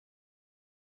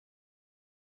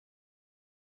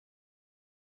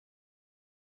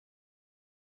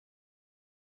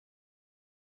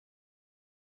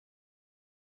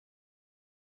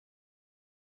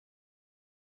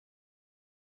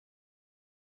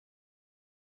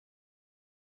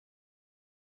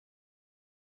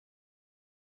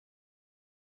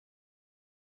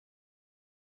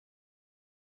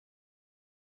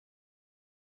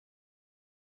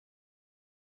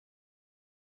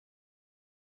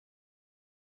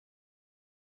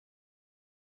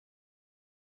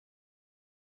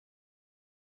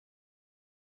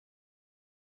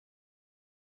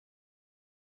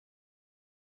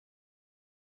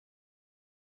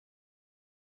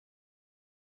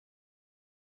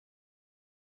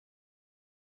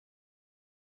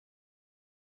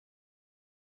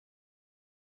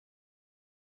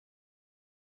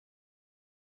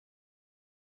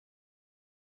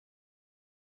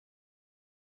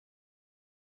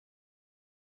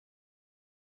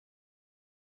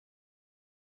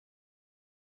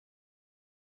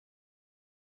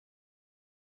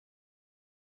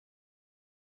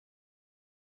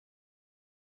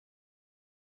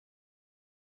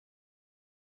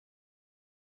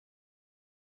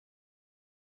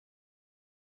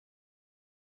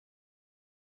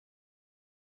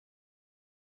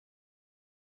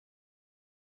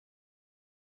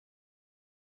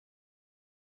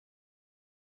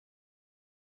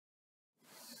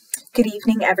Good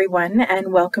evening, everyone,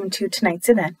 and welcome to tonight's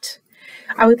event.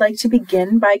 I would like to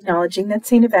begin by acknowledging that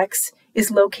StFX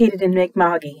is located in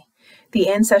Mi'kma'ki,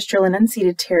 the ancestral and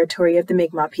unceded territory of the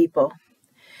Mi'kmaq people.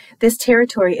 This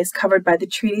territory is covered by the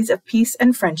Treaties of Peace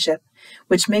and Friendship,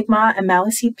 which Mi'kmaq and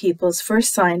Maliseet peoples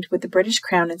first signed with the British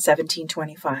Crown in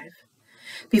 1725.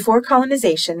 Before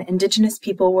colonization, Indigenous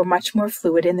people were much more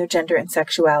fluid in their gender and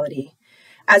sexuality.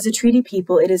 As a treaty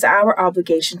people, it is our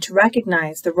obligation to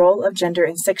recognize the role of gender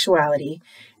and sexuality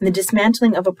in the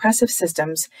dismantling of oppressive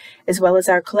systems, as well as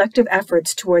our collective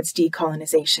efforts towards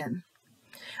decolonization.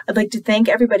 I'd like to thank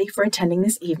everybody for attending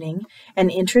this evening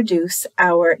and introduce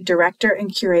our director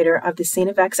and curator of the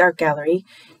StFX Art Gallery,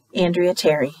 Andrea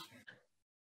Terry.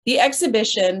 The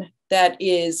exhibition that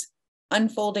is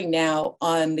unfolding now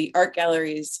on the Art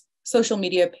Gallery's social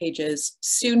media pages,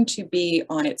 soon to be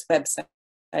on its website,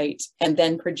 and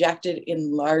then projected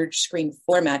in large screen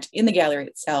format in the gallery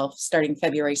itself starting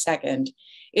February 2nd,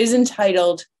 is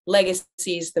entitled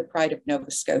Legacies, the Pride of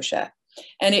Nova Scotia.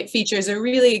 And it features a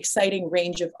really exciting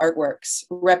range of artworks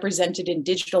represented in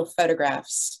digital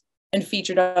photographs and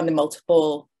featured on the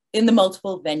multiple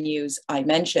venues I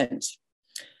mentioned.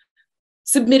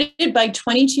 Submitted by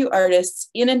 22 artists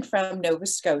in and from Nova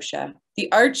Scotia,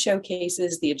 the art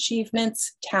showcases the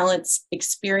achievements, talents,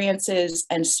 experiences,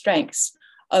 and strengths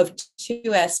of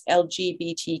 2S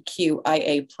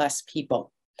LGBTQIA+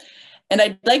 people. And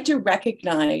I'd like to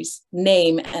recognize,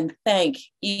 name, and thank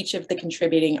each of the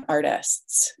contributing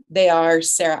artists. They are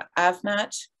Sarah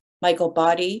Avmat, Michael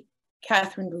Boddy,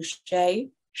 Catherine Boucher,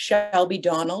 Shelby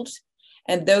Donald,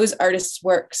 and those artists'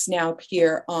 works now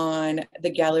appear on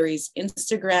the gallery's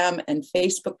Instagram and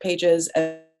Facebook pages,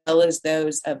 as well as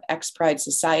those of Pride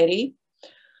Society.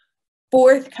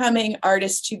 Forthcoming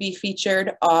artists to be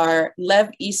featured are Lev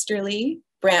Easterly,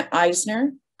 Brant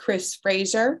Eisner, Chris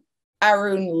Fraser,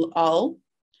 Arun Lal,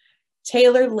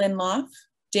 Taylor Linloff,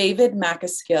 David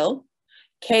Macaskill,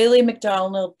 Kaylee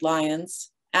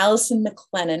McDonald-Lyons, Allison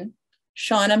McLennan,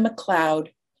 Shauna McLeod,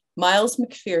 Miles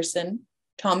McPherson,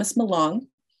 Thomas Malong,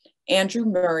 Andrew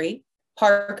Murray,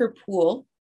 Parker Poole,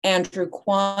 Andrew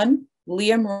Kwan,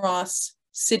 Liam Ross,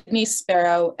 Sydney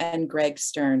Sparrow, and Greg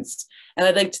Stearns. And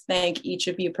I'd like to thank each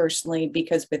of you personally,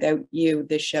 because without you,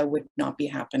 this show would not be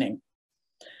happening.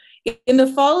 In the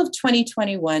fall of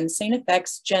 2021,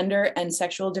 StFX Gender and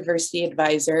Sexual Diversity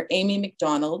Advisor, Amy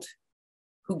McDonald,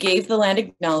 who gave the land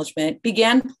acknowledgement,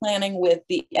 began planning with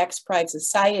the Pride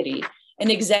Society,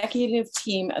 an executive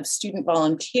team of student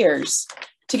volunteers.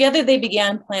 Together, they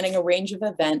began planning a range of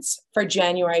events for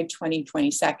January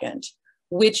 2022,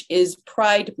 which is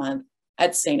Pride Month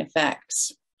at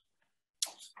StFX.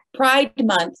 Pride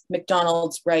Month,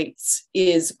 McDonald's writes,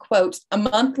 is, quote, a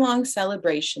month-long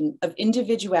celebration of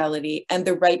individuality and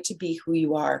the right to be who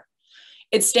you are.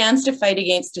 It stands to fight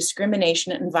against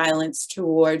discrimination and violence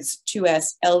towards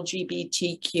 2S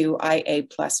LGBTQIA+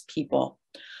 people.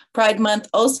 Pride Month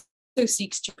also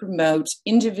seeks to promote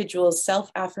individual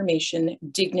self-affirmation,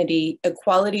 dignity,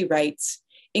 equality rights,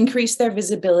 increase their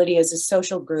visibility as a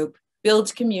social group,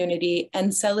 build community,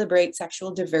 and celebrate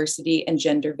sexual diversity and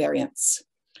gender variance,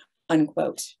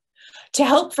 unquote. To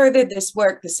help further this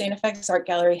work, the StFX Art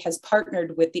Gallery has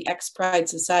partnered with the Pride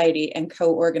Society and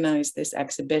co-organized this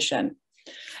exhibition.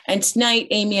 And tonight,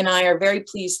 Amy and I are very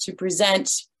pleased to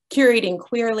present Curating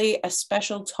Queerly, a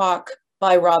special talk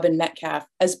by Robin Metcalfe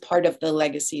as part of the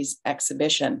Legacies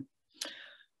exhibition.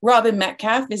 Robin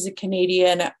Metcalfe is a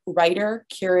Canadian writer,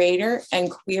 curator, and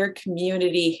queer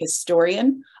community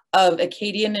historian of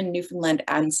Acadian and Newfoundland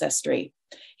ancestry.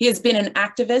 He has been an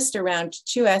activist around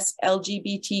 2S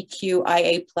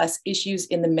LGBTQIA+ issues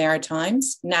in the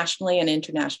Maritimes, nationally and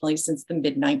internationally, since the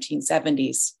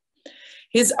mid-1970s.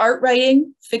 His art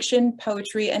writing, fiction,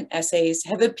 poetry, and essays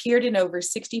have appeared in over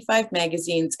 65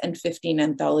 magazines and 15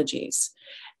 anthologies,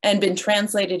 and been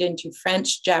translated into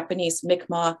French, Japanese,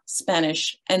 Mi'kmaq,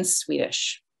 Spanish, and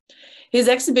Swedish. His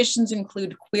exhibitions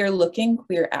include Queer Looking,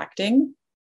 Queer Acting,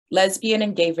 Lesbian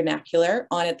and Gay Vernacular,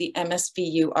 on at the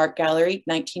MSVU Art Gallery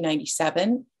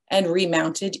 1997 and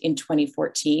remounted in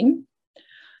 2014.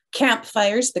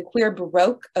 Campfires, the Queer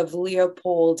Baroque of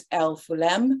Leopold L.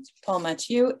 Foulem, Paul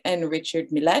Mathieu, and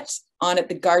Richard Millet, on at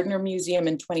the Gardner Museum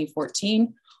in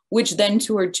 2014, which then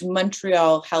toured to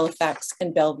Montreal, Halifax,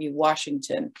 and Bellevue,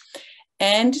 Washington.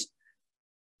 And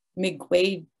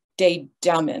Migwe de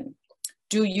Damen,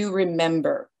 Do You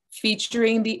Remember?,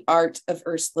 featuring the art of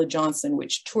Ursula Johnson,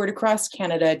 which toured across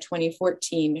Canada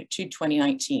 2014 to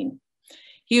 2019.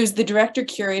 He was the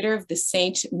director-curator of the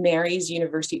St. Mary's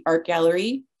University Art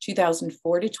Gallery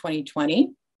 2004 to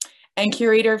 2020, and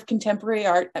curator of contemporary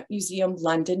art at Museum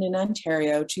London in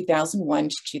Ontario, 2001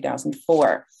 to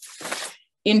 2004.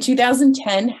 In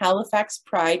 2010, Halifax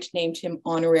Pride named him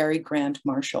Honorary Grand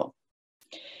Marshal.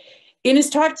 In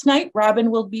his talk tonight, Robin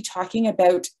will be talking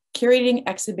about curating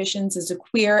exhibitions as a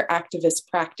queer activist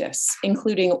practice,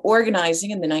 including organizing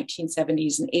in the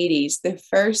 1970s and 80s the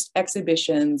first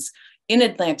exhibitions in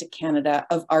Atlantic Canada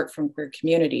of art from queer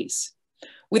communities.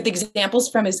 With examples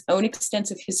from his own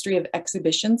extensive history of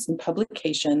exhibitions and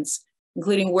publications,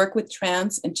 including work with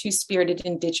trans and two-spirited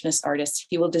Indigenous artists,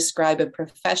 he will describe a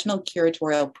professional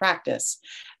curatorial practice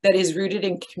that is rooted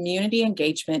in community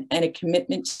engagement and a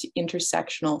commitment to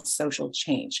intersectional social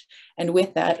change. And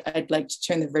with that, I'd like to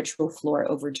turn the virtual floor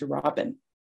over to Robin.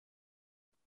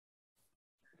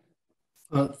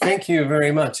 Well, thank you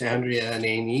very much, Andrea and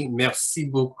Amy. Merci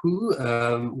beaucoup,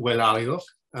 Welario.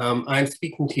 I'm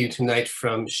speaking to you tonight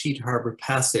from Sheet Harbour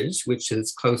Passage, which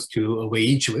is close to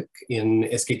Awajiwik in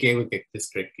Eskegewik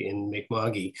district in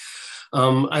Mi'kma'ki.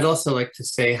 I'd also like to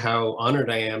say how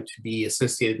honored I am to be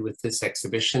associated with this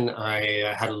exhibition.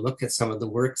 I had a look at some of the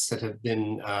works that have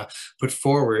been put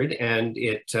forward, and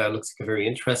it looks like a very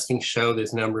interesting show.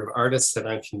 There's a number of artists that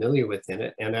I'm familiar with in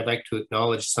it, and I'd like to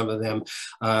acknowledge some of them.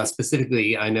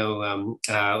 Specifically, I know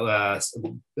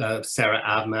Sarah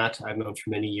Abmat, I've known for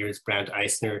many years, Brant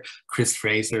Eisner, Chris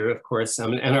Fraser, of course,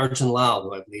 and Arjun Lal,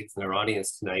 who I believe is in our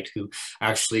audience tonight, who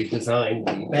actually designed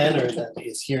the banner that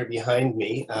is here behind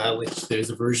me, which there's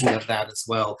a version of that as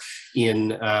well in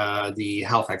the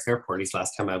Halifax Airport. At least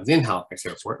last time I was in Halifax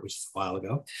Airport, which is a while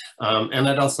ago. And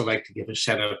I'd also like to give a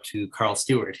shout out to Carl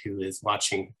Stewart, who is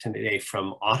watching today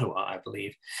from Ottawa, I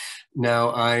believe.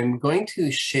 Now I'm going to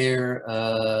share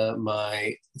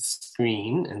my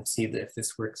screen and see if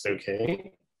this works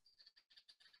okay.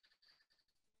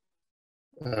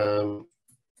 There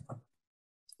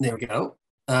we go.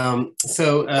 As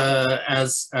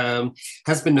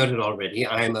has been noted already,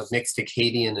 I am of mixed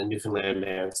Acadian and Newfoundland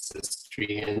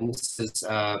ancestry, and this is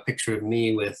a picture of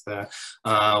me with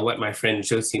what my friend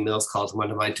Josie Mills calls one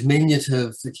of my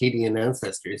diminutive Acadian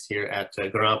ancestors here at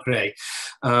Grand Pré.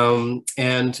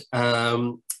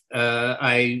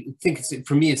 I think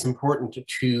for me it's important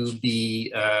to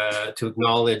be to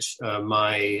acknowledge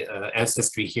my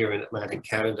ancestry here in Atlantic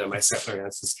Canada, my settler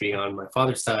ancestry on my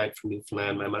father's side from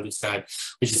Newfoundland, my mother's side,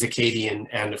 which is Acadian,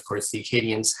 and of course the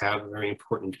Acadians have a very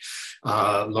important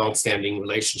long-standing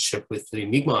relationship with the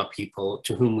Mi'kmaq people,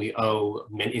 to whom we owe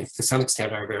many, to some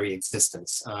extent, our very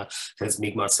existence, because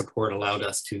Mi'kmaq support allowed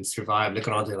us to survive le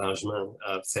Grand Dérangement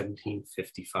of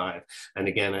 1755. And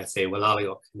again, I say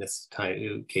Walaliok in this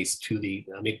case to the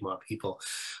Mi'kmaq people.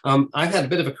 I've had a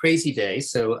bit of a crazy day,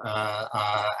 so and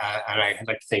I'd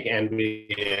like to thank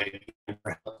Andrea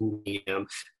for helping me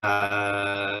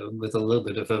with a little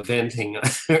bit of a venting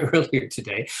earlier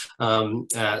today.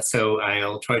 So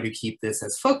I'll try to keep this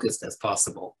as focused as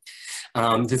possible.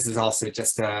 This is also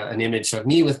just an image of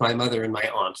me with my mother and my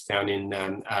aunt down in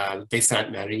Baie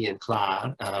Sainte Marie in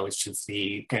Clare, which is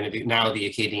the kind of now the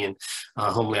Acadian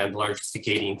homeland, largest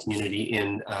Acadian community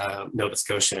in Nova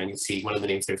Scotia. And you see one of the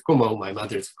names there is Como, my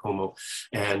mother's Como,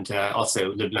 and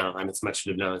also Leblanc. I'm as much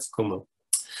Leblanc as Como.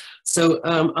 So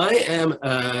I am,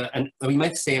 we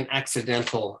might say, an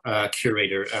accidental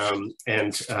curator,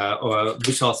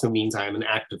 which also means I am an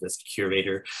activist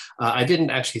curator. I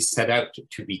didn't actually set out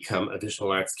to become a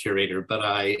visual arts curator, but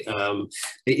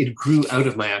it grew out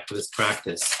of my activist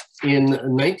practice. In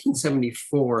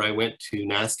 1974, I went to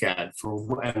NASCAD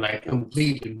and I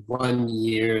completed 1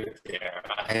 year there.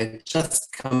 I had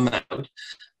just come out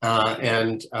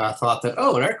and thought that,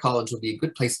 oh, an art college would be a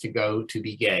good place to go to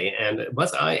be gay. And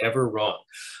was I ever wrong?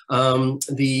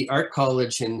 The art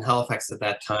college in Halifax at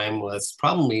that time was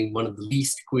probably one of the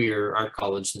least queer art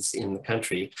colleges in the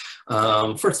country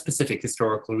for specific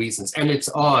historical reasons. And it's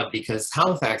odd because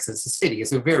Halifax as a city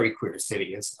is a very queer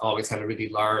city. It's always had a really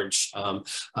large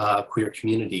queer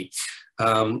community.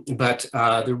 But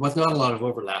there was not a lot of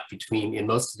overlap between, in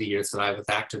most of the years that I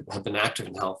have been active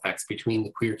in Halifax, between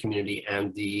the queer community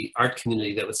and the art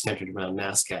community that was centered around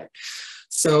NASCAD.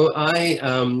 So I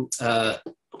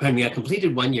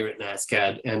completed 1 year at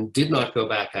NASCAD and did not go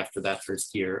back after that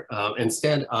first year.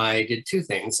 Instead, I did two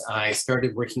things. I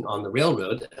started working on the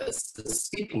railroad as the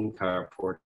sleeping car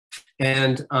porter,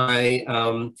 and I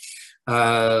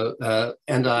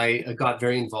got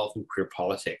very involved in queer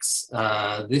politics.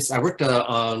 I worked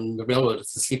on the railroad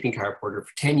as a sleeping car porter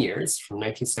for 10 years, from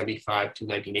 1975 to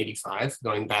 1985,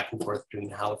 going back and forth between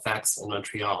Halifax and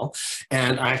Montreal.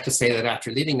 And I have to say that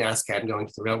after leaving NASCAD and going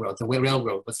to the railroad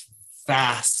was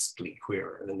vastly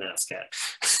queerer than NASCAD.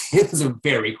 It was a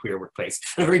very queer workplace,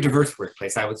 and a very diverse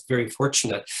workplace. I was very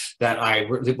fortunate that I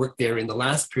worked there in the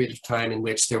last period of time in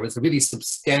which there was a really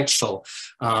substantial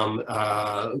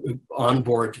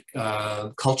onboard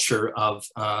culture of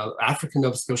African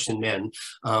Nova Scotian men.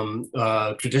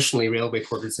 Traditionally, railway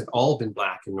porters had all been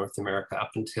Black in North America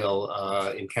up until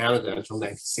in Canada until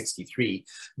 1963,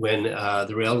 when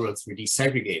the railroads were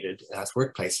desegregated as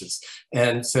workplaces.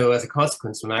 And so as a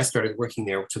consequence, when I started working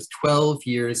there, which was 12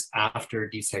 years after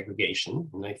desegregation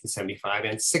in 1975,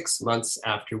 and 6 months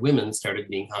after women started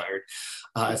being hired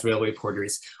as railway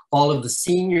porters, all of the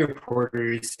senior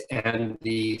porters and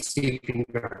the sleeping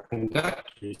car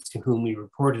conductors to whom we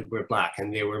reported were Black,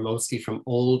 and they were mostly from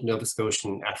old Nova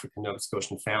Scotian, African Nova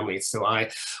Scotian families. So I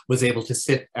was able to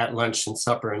sit at lunch and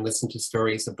supper and listen to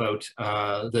stories about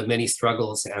the many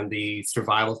struggles and the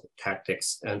survival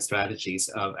tactics and strategies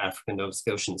of African Nova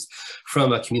Scotians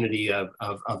from a community of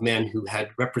men who had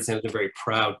represented a very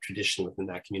proud tradition within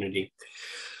that community.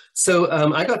 So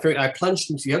I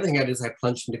plunged into, the other thing I did is I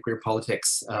plunged into queer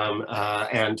politics.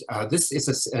 This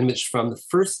is an image from the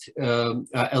first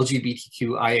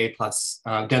LGBTQIA+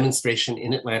 demonstration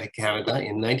in Atlantic Canada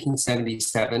in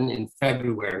 1977 in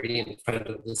February in front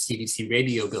of the CBC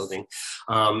radio building.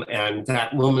 And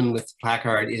that woman with the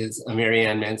placard is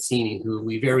Marianne Mancini, who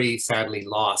we very sadly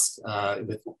lost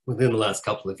within the last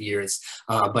couple of years,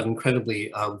 but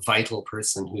incredibly vital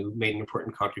person who made an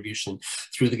important contribution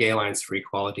through the Gay Alliance for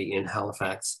Equality in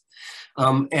Halifax.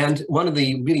 And one of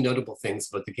the really notable things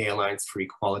about the Gay Alliance for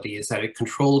Equality is that it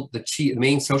controlled the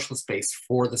main social space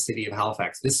for the city of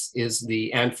Halifax. This is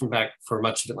the, and from back for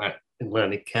much of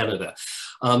Atlantic Canada.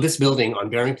 This building on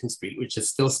Barrington Street, which is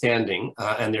still standing,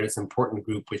 and there's an important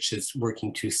group which is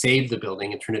working to save the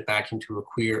building and turn it back into a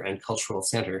queer and cultural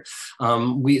center.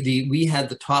 We had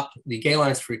the top, the Gay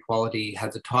Alliance for Equality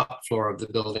had the top floor of the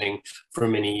building for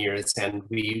many years, and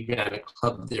we ran a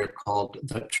club there called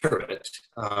The Turret.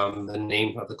 The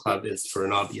name of the club is for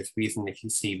an obvious reason if you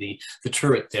see the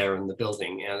turret there in the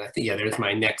building. And I think, yeah, there's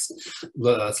my next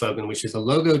slogan, which is a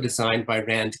logo designed by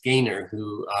Rand Gaynor,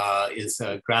 who is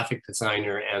a graphic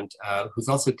designer and who's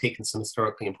also taken some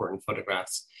historically important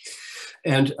photographs.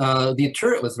 And the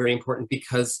turret was very important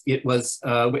because it was,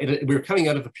 we were coming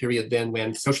out of a period then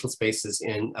when social spaces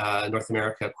in North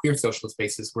America, queer social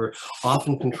spaces, were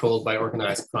often controlled by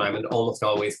organized crime and almost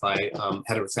always by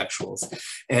heterosexuals.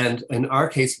 And in our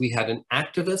case, we had an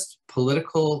activist,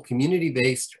 political,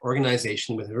 community-based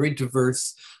organization with a very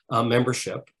diverse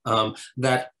membership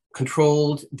that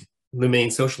controlled the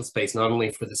main social space, not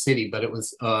only for the city, but it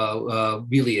was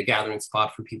really a gathering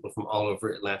spot for people from all over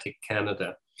Atlantic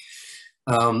Canada.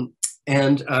 Another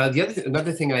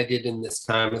thing I did in this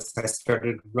time is I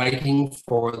started writing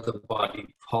for The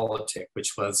Body Politic,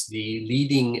 which was the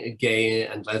leading gay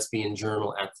and lesbian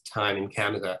journal at the time in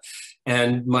Canada.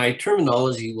 And my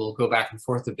terminology will go back and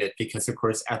forth a bit because, of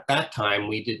course, at that time,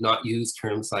 we did not use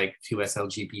terms like 2S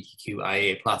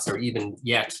LGBTQIA+, or even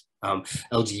yet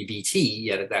LGBT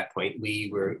yet at that point.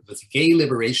 It was a gay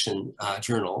liberation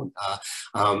journal,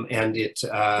 and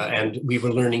we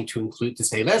were learning to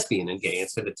say lesbian and gay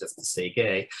instead of just to say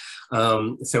gay.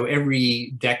 So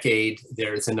every decade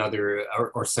there's another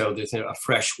or so there's a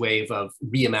fresh wave of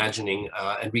reimagining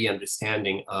and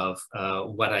re-understanding of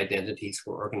what identities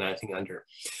we're organizing under.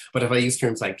 But if I use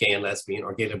terms like gay and lesbian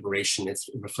or gay liberation, it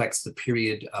reflects the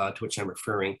period to which I'm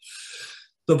referring.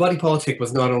 The Body Politic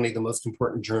was not only the most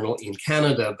important journal in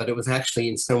Canada, but it was actually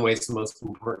in some ways the most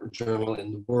important journal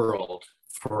in the world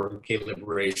for gay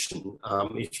liberation.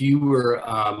 If you were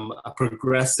a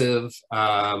progressive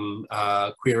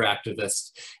queer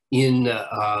activist in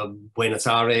Buenos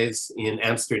Aires, in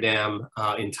Amsterdam,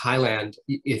 in Thailand,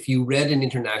 if you read an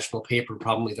international paper,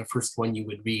 probably the first one you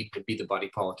would read would be The Body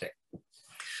Politic.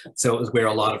 So it was where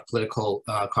a lot of political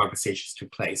conversations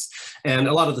took place. And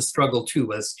a lot of the struggle too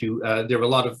was there were a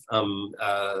lot of,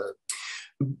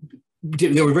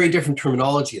 there were very different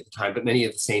terminology at the time, but many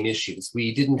of the same issues.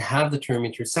 We didn't have the term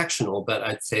intersectional, but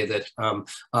I'd say that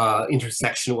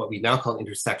what we now call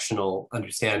intersectional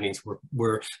understandings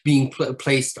were being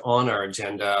placed on our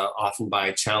agenda, often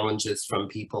by challenges from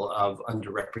people of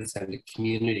underrepresented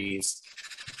communities.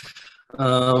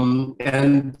 So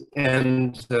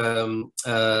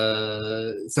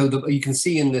you can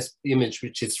see in this image,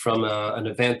 which is from an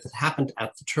event that happened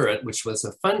at the Turret, which was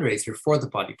a fundraiser for the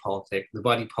Body Politic. The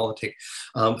Body Politic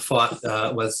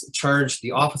was charged,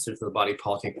 the officers of the Body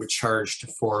Politic were charged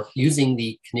for using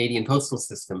the Canadian postal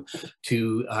system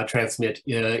to transmit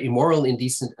immoral,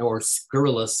 indecent, or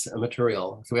scurrilous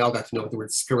material. So we all got to know what the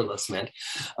word scurrilous meant.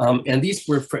 And these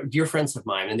were dear friends of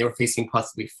mine, and they were facing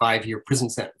possibly 5-year prison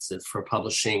sentences for for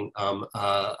publishing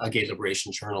a gay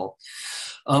liberation journal.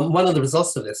 One of the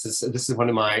results of this is one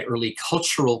of my early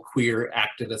cultural queer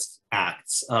activist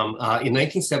acts. In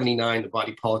 1979, the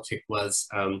body politic was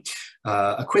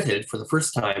acquitted for the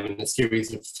first time in a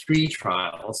series of 3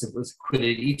 trials. It was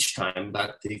acquitted each time,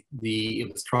 but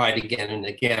it was tried again and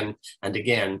again and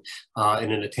again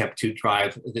in an attempt to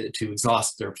to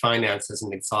exhaust their finances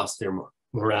and exhaust their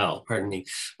morale, pardon me.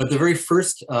 But the very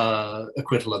first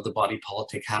acquittal of the body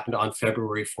politic happened on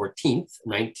February 14th,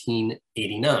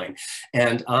 1989.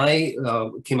 And I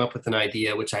came up with an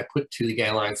idea which I put to the Gay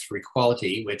Alliance for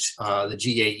Equality, which the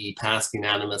GAE passed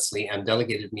unanimously and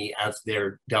delegated me as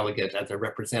their delegate, as their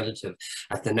representative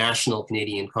at the National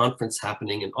Canadian Conference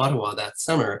happening in Ottawa that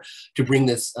summer, to bring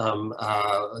this,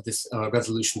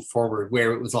 resolution forward,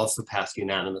 where it was also passed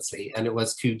unanimously. And it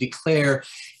was to declare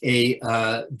a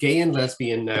gay and lesbian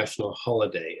national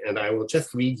holiday. And I will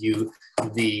just read you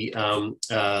the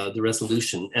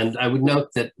resolution. And I would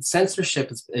note that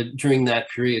censorship during that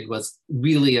period was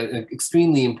really an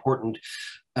extremely important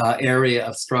area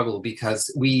of struggle,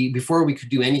 because before we could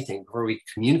do anything, before we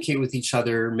could communicate with each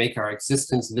other, make our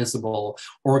existence visible,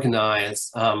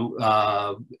 organize,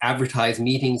 advertise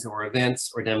meetings or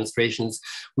events or demonstrations,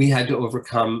 we had to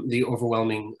overcome the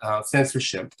overwhelming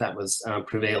censorship that was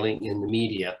prevailing in the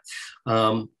media.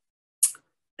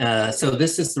 So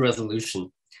this is the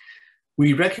resolution.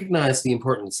 We recognize the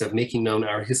importance of making known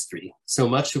our history, so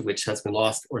much of which has been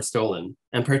lost or stolen,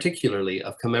 and particularly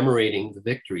of commemorating the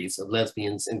victories of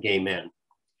lesbians and gay men.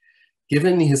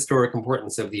 Given the historic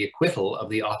importance of the acquittal of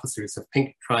the officers of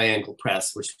Pink Triangle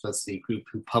Press, which was the group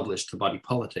who published The Body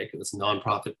Politic, it was a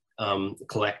nonprofit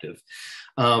collective,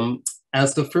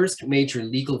 as the first major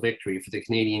legal victory for the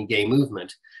Canadian gay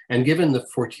movement, and given the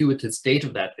fortuitous date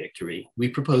of that victory, we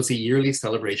propose a yearly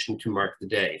celebration to mark the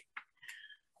day.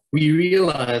 We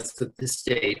realize that this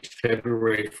date,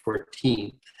 February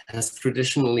 14th, has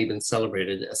traditionally been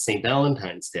celebrated as St.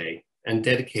 Valentine's Day and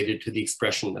dedicated to the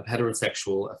expression of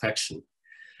heterosexual affection.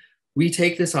 We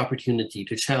take this opportunity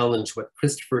to challenge what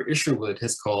Christopher Isherwood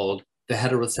has called the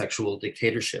heterosexual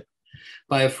dictatorship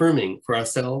by affirming for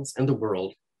ourselves and the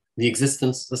world the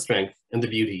existence, the strength, and the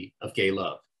beauty of gay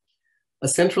love. A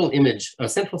central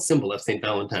symbol of St.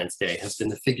 Valentine's Day has been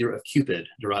the figure of Cupid,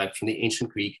 derived from the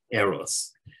ancient Greek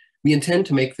eros. We intend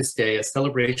to make this day a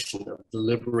celebration of the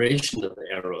liberation of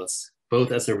eros,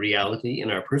 both as a reality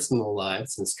in our personal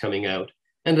lives since coming out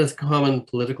and as a common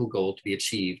political goal to be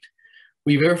achieved.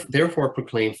 We therefore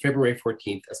proclaim February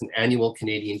 14th as an annual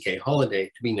Canadian gay holiday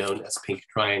to be known as Pink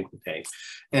Triangle Day.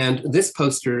 And this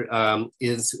poster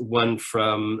is one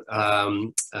from,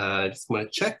 I just want to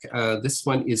check, this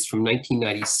one is from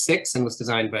 1996 and was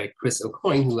designed by Chris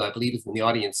O'Coin, who I believe is in the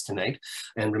audience tonight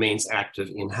and remains active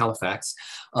in Halifax.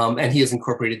 And he has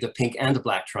incorporated the pink and the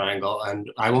black triangle. And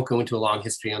I won't go into a long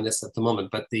history on this at the moment,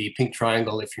 but the pink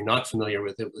triangle, if you're not familiar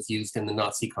with it, was used in the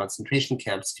Nazi concentration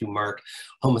camps to mark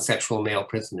homosexual male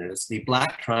prisoners. The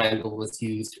black triangle was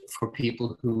used for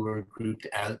people who were grouped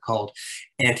as called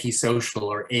antisocial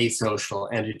or asocial,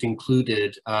 and it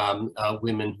included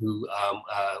women who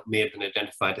may have been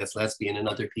identified as lesbian and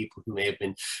other people who may have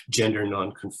been gender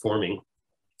non-conforming.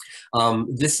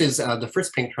 This is the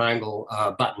first pink triangle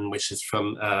button, which is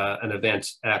from an event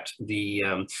at the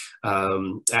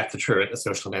Turret, a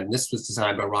social event. And this was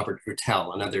designed by Robert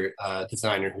Gertel, another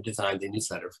designer who designed the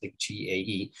newsletter for the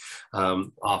GAE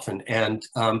often. And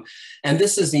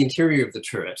this is the interior of the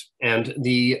Turret. And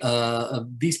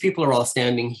these people are all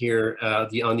standing here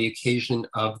on the occasion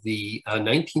of the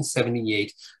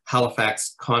 1978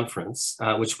 Halifax Conference,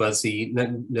 which was the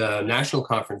national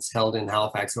conference held in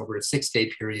Halifax over a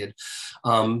 6-day period.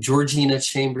 Georgina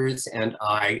Chambers and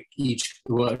I each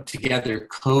together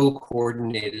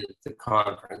co-coordinated the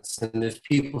conference, and there's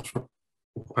people from,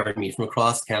 pardon me, from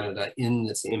across Canada in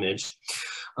this image.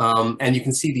 And you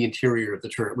can see the interior of the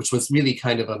turret, which was really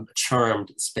kind of a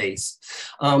charmed space.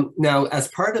 Now, as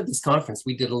part of this conference,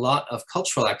 we did a lot of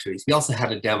cultural activities. We also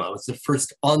had a demo. It's the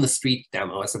first on-the-street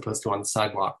demo as opposed to on the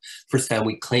sidewalk. First time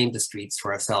we claimed the streets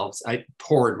for ourselves. It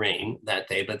poured rain that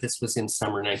day, but this was in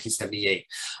summer 1978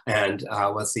 and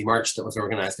was the march that was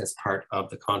organized as part of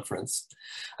the conference.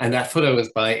 And that photo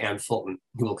is by Anne Fulton,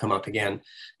 who will come up again.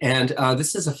 And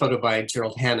this is a photo by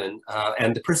Gerald Hannon.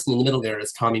 And the person in the middle there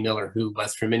is Tommy Miller, who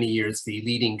was for many years the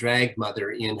leading drag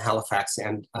mother in Halifax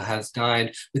and has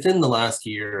died within the last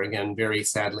year. Again, very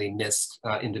sadly missed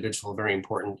individual, very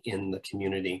important in the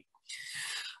community.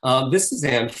 This is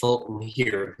Anne Fulton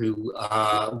here, who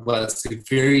was a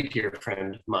very dear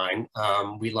friend of mine.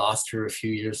 We lost her a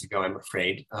few years ago, I'm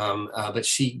afraid, but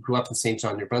she grew up in St.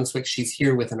 John, New Brunswick. She's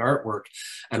here with an artwork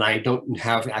and I don't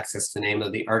have access to the name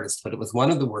of the artist, but it was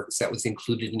one of the works that was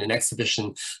included in an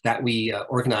exhibition that we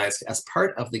organized as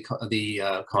part of the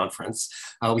conference.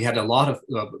 We had a lot of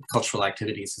cultural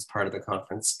activities as part of the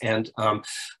conference, and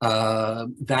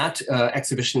that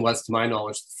exhibition was, to my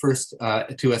knowledge, the first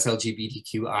 2S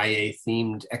LGBTQIA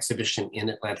themed exhibition in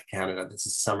Atlantic Canada. This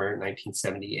is summer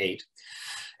 1978.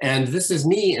 And this is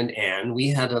me and Anne. We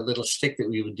had a little shtick that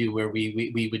we would do where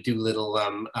we would do little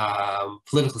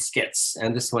political skits.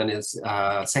 And this one is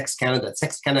Sex Canada.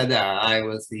 Sex Canada. I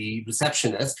was the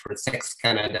receptionist for Sex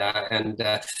Canada.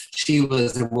 And she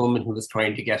was a woman who was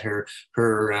trying to get her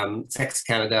Sex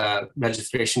Canada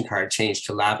registration card changed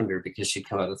to lavender because she'd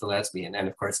come out as a lesbian. And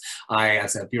of course, I,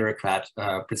 as a bureaucrat,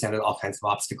 presented all kinds of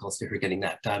obstacles to her getting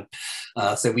that done.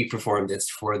 So we performed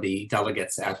this for the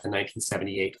delegates at the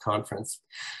 1978 conference.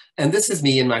 And this is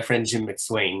me and my friend Jim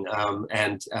McSwain,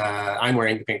 and I'm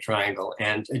wearing the pink triangle.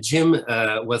 And Jim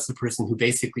was the person who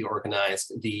basically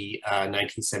organized the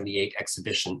 1978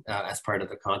 exhibition as part of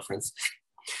the conference.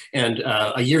 And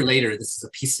a year later, this is a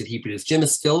piece that he produced. Jim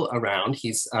is still around.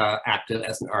 He's active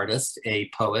as an artist, a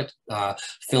poet,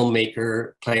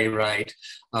 filmmaker, playwright.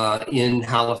 In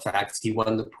Halifax, he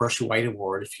won the Portia White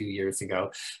Award a few years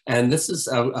ago. And this is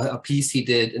a piece he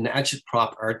did, an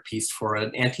agitprop art piece for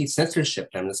an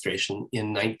anti-censorship demonstration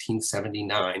in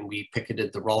 1979. We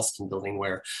picketed the Ralston building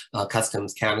where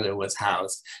Customs Canada was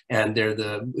housed. And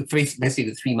they're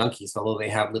basically the three monkeys, although they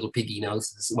have little piggy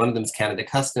noses. One of them is Canada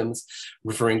Customs,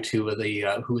 referring to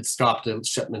the who had stopped a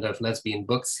shipment of lesbian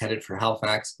books headed for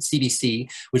Halifax. CBC,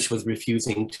 which was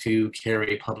refusing to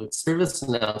carry public service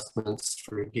announcements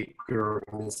for gay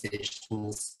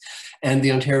organizations, and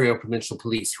the Ontario Provincial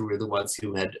Police, who were the ones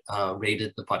who had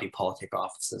raided the body politic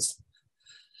offices.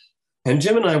 And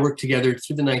Jim and I worked together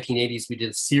through the 1980s. We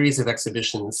did a series of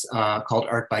exhibitions called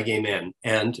Art by Gay Men.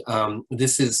 And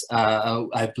this is,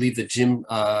 I believe that Jim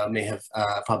may have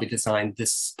probably designed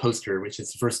this poster, which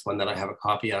is the first one that I have a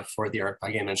copy of for the Art by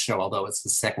Gay Men show, although it's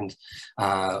the second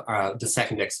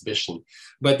exhibition.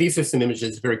 But these are some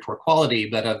images, very poor quality,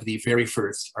 but of the very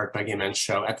first Art by Gay Men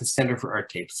show at the Center for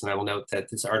Art Tapes. And I will note that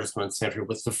this Artist One Center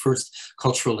was the first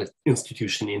cultural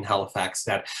institution in Halifax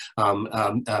that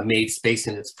made space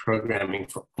in its programming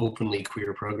for openly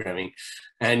queer programming.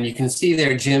 And you can see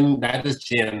there, Jim, that is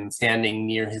Jim standing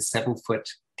near his 7-foot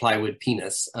plywood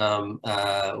penis,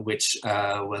 which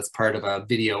was part of a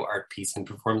video art piece and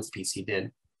performance piece he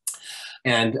did.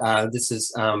 And this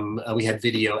is, we had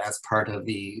video as part of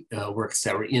the works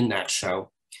that were in that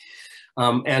show.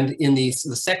 And in the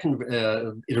second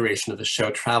iteration of the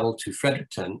show, traveled to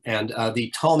Fredericton, and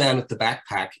the tall man with the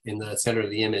backpack in the center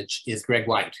of the image is Greg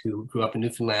White, who grew up in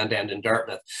Newfoundland and in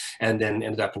Dartmouth, and then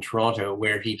ended up in Toronto,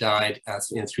 where he died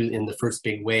in the first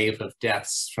big wave of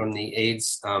deaths from the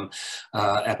AIDS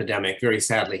epidemic. Very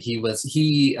sadly, he was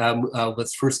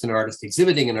first an artist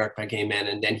exhibiting in Art by Gay Men,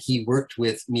 and then he worked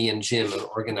with me and Jim on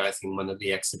organizing one of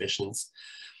the exhibitions.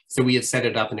 So we had set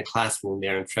it up in a classroom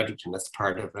there in Fredericton as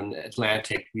part of an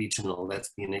Atlantic regional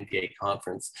lesbian and gay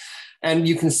conference. And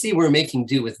you can see we're making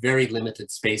do with very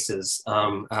limited spaces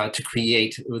to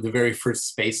create the very first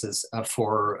spaces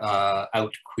for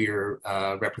out queer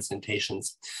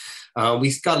representations.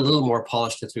 We got a little more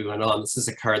polished as we went on. This is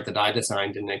a card that I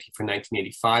designed for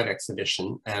 1985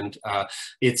 exhibition. And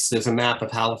there's a map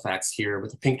of Halifax here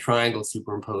with a pink triangle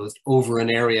superimposed over an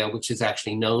area which is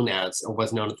actually known as, or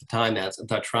was known at the time as,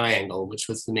 the Triangle, which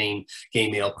was the main gay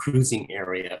male cruising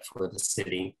area for the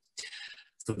city.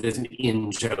 So there's an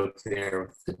in-joke there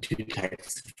with the two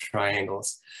types of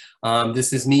triangles.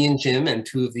 This is me and Jim and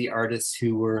two of the artists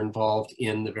who were involved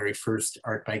in the very first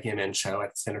Art by Gay Men show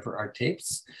at the Center for Art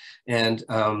Tapes. And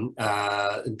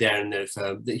then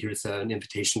here's an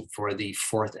invitation for the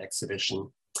fourth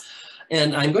exhibition.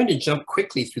 And I'm going to jump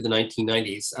quickly through the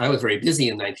 1990s. I was very busy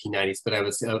in the 1990s, but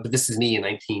this is me in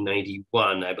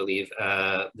 1991, I believe.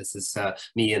 This is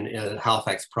me in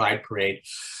Halifax Pride Parade.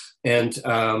 And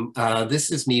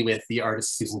this is me with the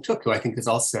artist Susan Took, who I think is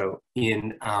also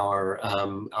in our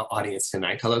audience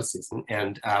tonight. Hello, Susan.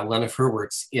 And one of her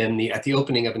works at the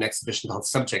opening of an exhibition called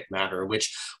Subject Matter,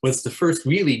 which was the first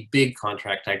really big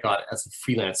contract I got as a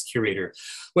freelance curator.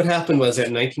 What happened was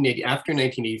after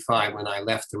 1985, when I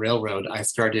left the railroad, I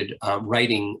started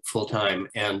writing full time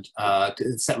and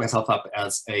to set myself up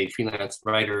as a freelance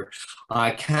writer.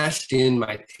 I cashed in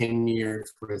my 10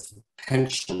 years worth of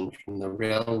pension from the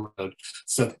railroad,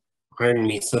 so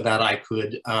that I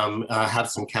could have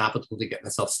some capital to get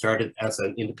myself started as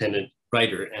an independent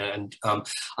writer, and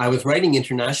I was writing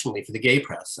internationally for the gay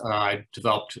press. I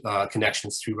developed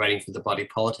connections through writing for the Body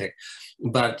Politic,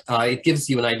 but it gives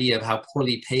you an idea of how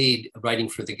poorly paid writing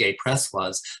for the gay press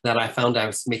was, that I found I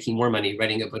was making more money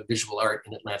writing about visual art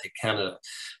in Atlantic Canada,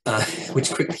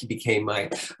 which quickly became my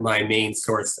main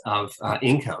source of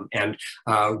income. And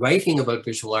writing about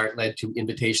visual art led to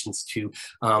invitations to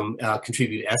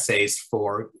contribute essays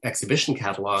for exhibition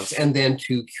catalogs and then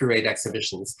to curate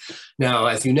exhibitions. Now,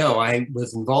 as you know, I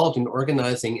was involved in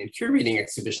organizing and curating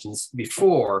exhibitions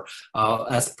before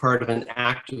as part of an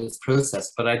activist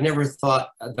process, but I'd never thought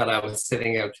that I was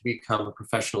setting out to become a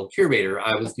professional curator.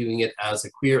 I was doing it as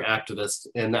a queer activist,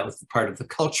 and that was part of the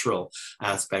cultural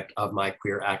aspect of my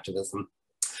queer activism.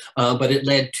 But it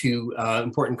led to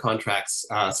important contracts,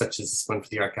 such as this one for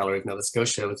the Art Gallery of Nova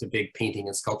Scotia. It was a big painting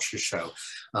and sculpture show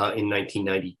in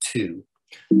 1992.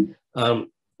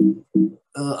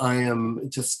 I am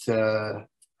just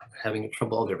having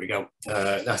trouble. Oh, there we go.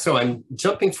 So I'm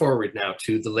jumping forward now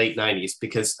to the late 90s,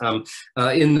 because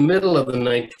in the middle of the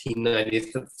 1990s,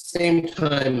 at the same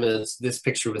time as this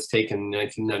picture was taken in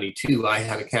 1992, I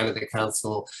had a Canada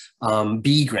Council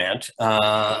B grant,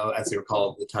 as they were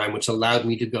called at the time, which allowed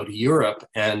me to go to Europe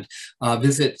and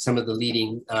visit some of the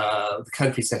leading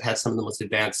countries that had some of the most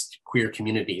advanced queer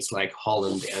communities, like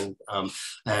Holland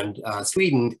and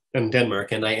Sweden and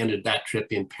Denmark. And I ended that trip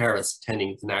in Paris,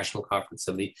 attending the National Conference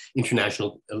of the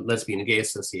International Lesbian and Gay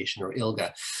Association, or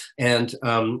ILGA. And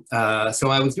so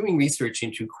I was doing research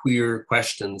into queer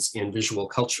questions in visual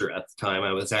culture at the time.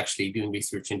 I was actually doing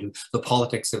research into the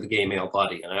politics of the gay male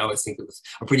body. And I always think it was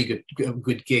a pretty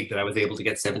good gig that I was able to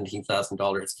get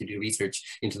 $17,000 to do research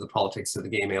into the politics of the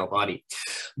gay male body.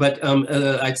 But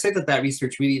I'd say that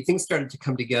research really, things started to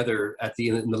come together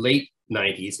in the late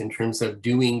 90s in terms of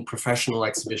doing professional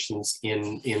exhibitions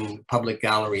in public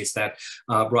galleries that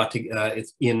brought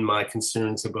in my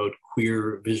concerns about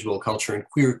queer visual culture and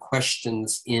queer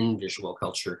questions in visual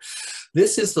culture.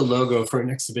 This is the logo for an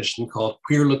exhibition called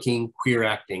Queer Looking, Queer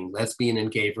Acting, Lesbian and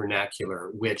Gay Vernacular,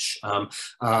 which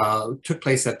took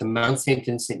place at the Mount St.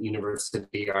 Vincent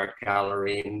University Art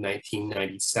Gallery in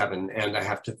 1997. And I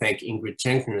have to thank Ingrid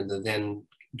Jenkner, the then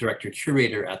director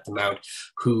curator at the Mount,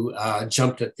 who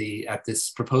jumped at this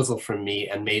proposal from me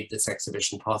and made this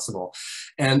exhibition possible.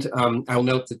 And I'll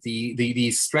note that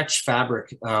the stretch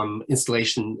fabric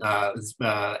installation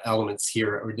elements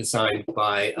here are designed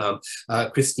by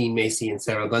Christine Macy and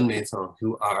Sarah Bonmaison,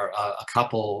 who are a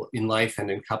couple in life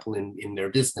and a couple in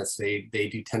their business. They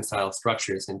do tensile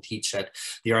structures and teach at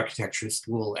the architecture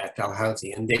school at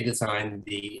Dalhousie, and they designed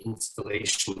the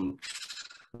installation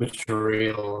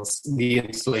materials, the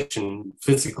installation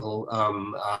physical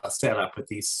setup with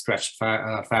these stretched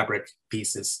fabric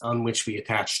pieces on which we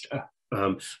attached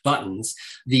buttons.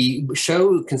 The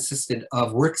show consisted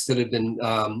of works that have been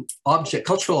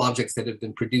cultural objects that have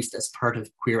been produced as part of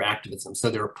queer activism. So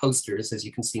there are posters, as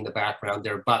you can see in the background.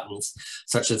 There are buttons,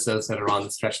 such as those that are on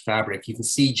the stretched fabric. You can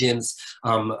see Jim's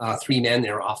three men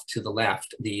there off to the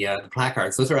left, the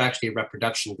placards. Those are actually a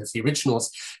reproduction, because the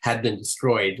originals had been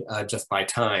destroyed just by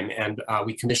time, and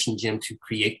we commissioned Jim to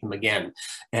create them again.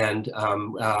 And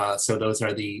so those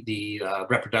are the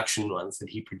reproduction ones that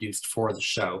he produced for the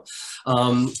show.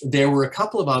 There were a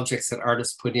couple of objects that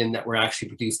artists put in that were actually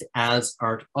produced as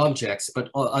art objects, but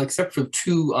except for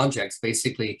two objects,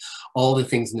 basically all the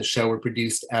things in the show were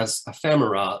produced as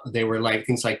ephemera. They were like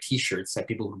things like t-shirts that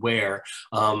people would wear,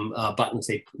 buttons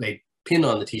they pin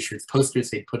on the t-shirts, posters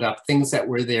they put up, things that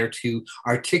were there to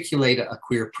articulate a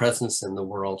queer presence in the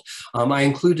world. I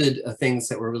included things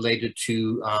that were related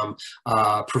to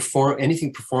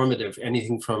anything performative,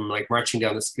 anything from like marching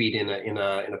down the street in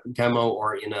a demo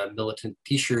or in a militant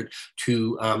t-shirt,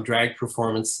 to drag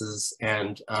performances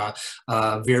and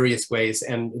various ways,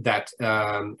 and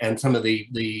some of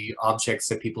the objects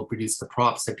that people produce, the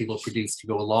props that people produce to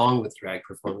go along with drag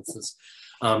performances.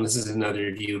 This is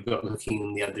another view looking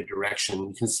in the other direction.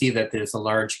 You can see that there's a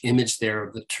large image there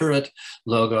of the turret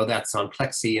logo that's on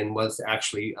plexi and was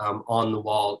actually on the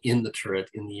wall in the turret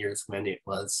in the years when it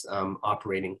was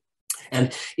operating.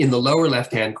 And in the lower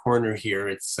left-hand corner here,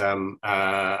 it's,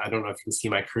 I don't know if you can see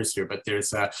my cursor, but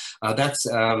there's, that's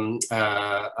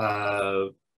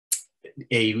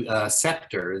a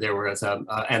scepter. There was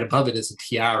and above it is a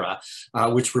tiara,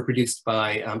 which were produced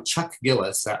by Chuck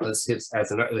Gillis. That was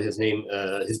his name,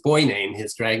 his boy name.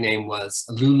 His drag name was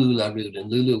Lulu LaRude,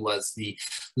 and Lulu was the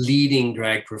leading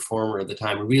drag performer at the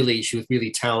time. She was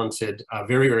really talented,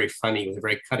 very, very funny, with a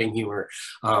very cutting humor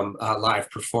live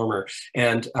performer.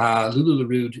 And Lulu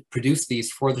LaRude produced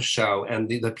these for the show, and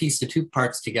the piece, the two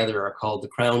parts together, are called The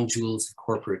Crown Jewels of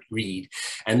Corporate Greed.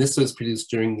 And this was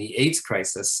produced during the AIDS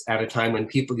crisis at a time when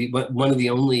one of the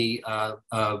only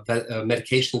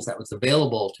medications that was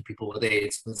available to people with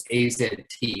AIDS was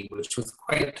AZT, which was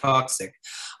quite toxic,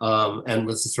 and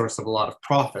was the source of a lot of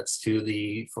profits to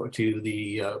the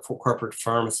corporate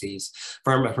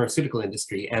pharmaceutical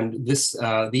industry. And these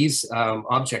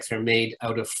objects are made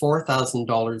out of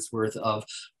 $4,000 worth of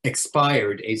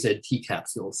expired AZT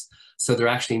capsules. So they're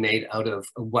actually made out of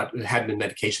what had been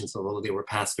medications, although they were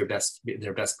past their best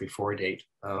before date.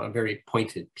 A very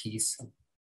pointed piece.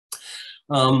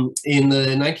 In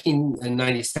the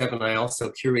 1997, I also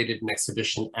curated an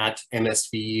exhibition at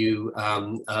MSVU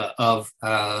of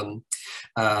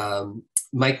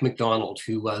Mike McDonald,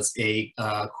 who was a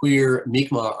queer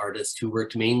Mi'kmaq artist who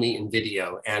worked mainly in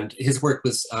video. And his work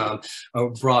was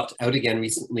brought out again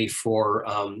recently for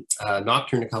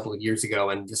Nocturne a couple of years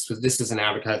ago. And this is an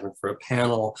advertisement for a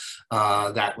panel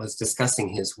that was discussing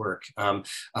his work.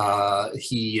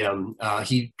 He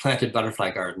planted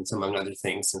butterfly gardens, among other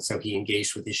things. And so he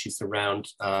engaged with issues around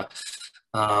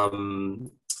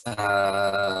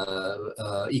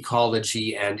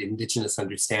ecology and indigenous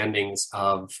understandings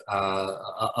of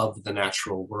the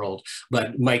natural world.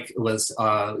 But Mike was,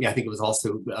 I think it was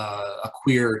also a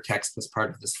queer text was part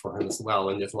of this for him as well.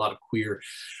 And there's a lot of queer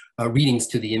readings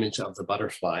to the image of the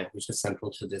butterfly, which is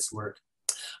central to this work.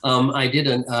 I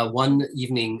did one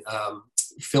evening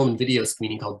film and video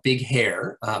screening called Big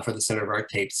Hair for the Center of Art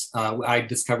Tapes. I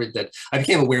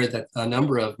became aware that a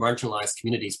number of marginalized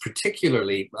communities,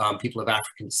 particularly people of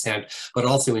African descent, but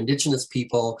also indigenous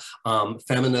people,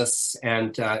 feminists,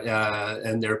 and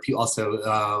there are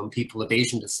also people of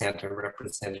Asian descent are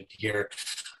represented here.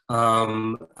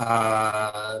 For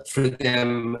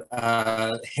them,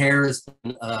 hair has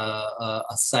been a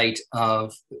site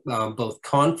of both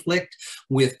conflict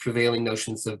with prevailing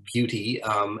notions of beauty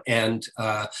and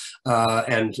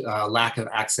lack of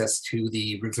access to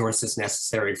the resources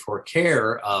necessary for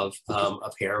care of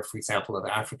hair, for example, of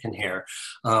African hair,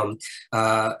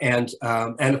 and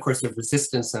of course of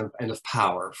resistance and of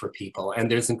power for people. And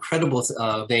there's incredible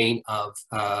vein of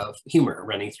humor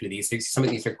running through these. Some of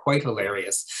these are quite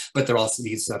hilarious, but they're also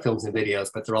these films and videos,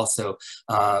 but they're also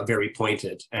very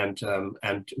pointed and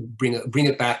bring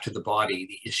it back to the body,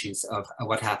 the issues of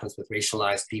what happens with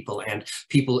racialized people and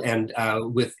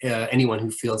with anyone who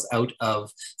feels out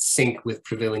of sync with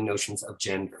prevailing notions of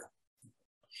gender.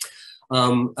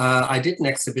 I did an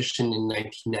exhibition in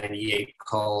 1998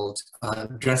 called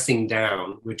Dressing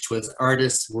Down, which was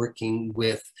artists working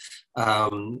with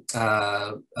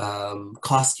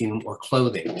costume or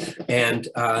clothing. And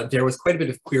there was quite a bit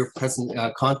of queer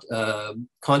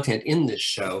content in this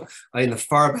show. In the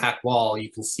far back wall,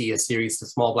 you can see a series of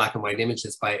small black and white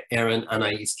images by Erin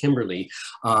Anais Kimberly,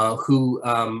 who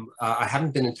I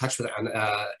haven't been in touch with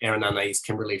Erin Anais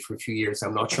Kimberly for a few years.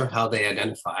 I'm not sure how they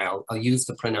identify. I'll use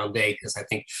the pronoun they because I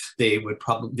think they would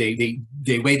probably,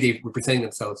 the way they were presenting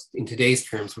themselves in today's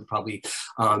terms would probably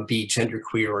be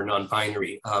genderqueer or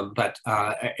non-binary. But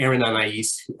Erin Anais,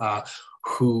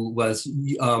 who was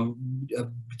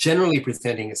generally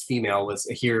presenting as female, was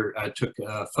here, took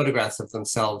photographs of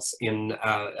themselves in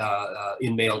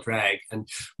male drag, and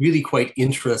really quite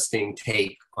interesting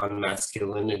take on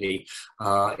masculinity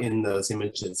in those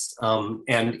images.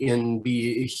 And in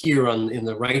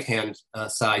the right-hand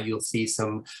side, you'll see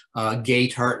some gay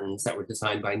tartans that were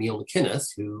designed by Neil McInnes,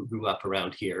 who grew up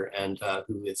around here and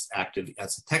who is active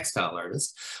as a textile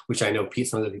artist, which I know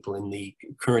some of the people in the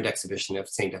current exhibition of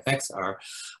StFX are.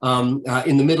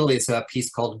 In the middle is a piece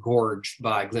called Gorge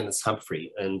by Glynis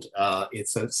Humphrey, and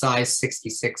it's a size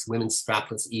 66 women's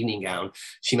strapless evening gown.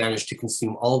 She managed to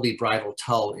consume all the bridal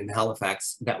tulle in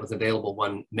Halifax that was available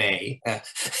one May,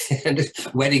 and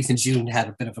weddings in June had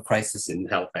a bit of a crisis in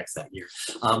Halifax that year.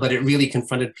 But it really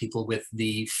confronted people with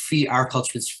our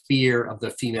culture's fear of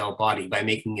the female body by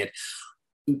making it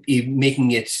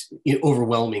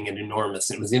overwhelming and enormous.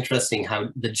 And it was interesting how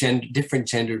the different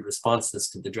gendered responses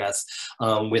to the dress,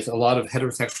 with a lot of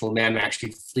heterosexual men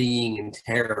actually fleeing in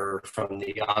terror from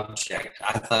the object.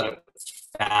 I thought it was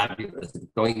fabulous.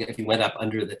 If you went up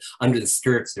under the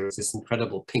skirts, there was this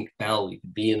incredible pink bell you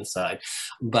could be inside.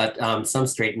 But some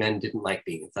straight men didn't like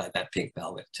being inside that pink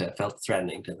bell. It felt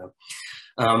threatening to them.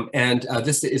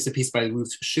 This is a piece by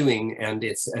Ruth Schuing, and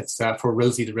it's for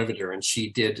Rosie the Riveter, and she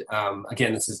did,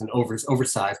 again, this is an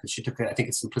oversized, but she took, I think,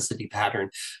 a simplicity pattern,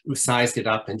 sized it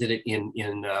up and did it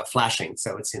in flashing,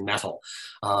 so it's in metal.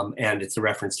 And it's a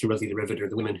reference to Rosie the Riveter,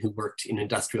 the women who worked in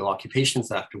industrial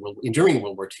occupations during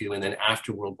World War II, and then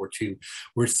after World War II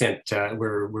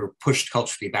were pushed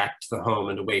culturally back to the home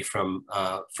and away from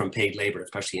paid labor,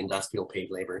 especially industrial paid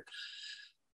labor.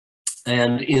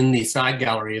 And in the side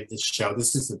gallery of this show,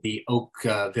 this is at the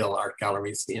Oakville Art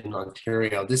Galleries in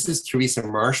Ontario. This is Teresa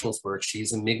Marshall's work.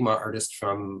 She's a Mi'kmaq artist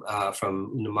from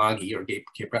Unama'ki or Cape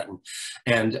Breton.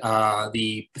 And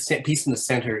the piece in the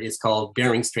center is called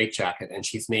Bearing Straitjacket. And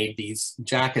she's made these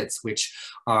jackets, which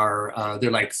are,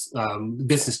 they're like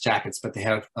business jackets, but they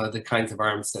have the kinds of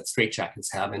arms that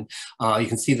straitjackets have. And you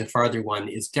can see the farther one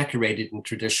is decorated in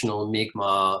traditional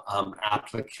Mi'kmaq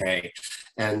applique.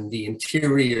 And the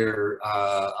interior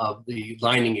of the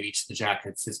lining of each of the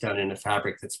jackets is done in a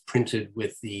fabric that's printed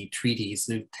with the treaties,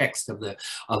 the text of the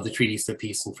treaties of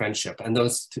peace and friendship. And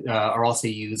those are also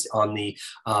used on the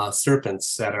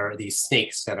serpents that are these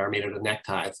snakes that are made out of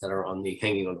neckties that are on the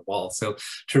hanging on the wall. So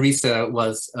Teresa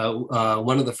was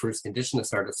one of the first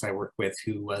Indigenous artists I worked with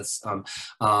who was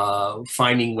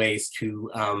finding ways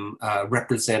to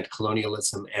represent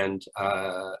colonialism and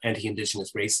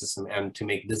anti-Indigenous racism and to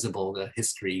make visible the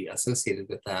history associated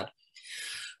with that.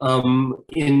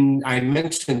 I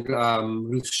mentioned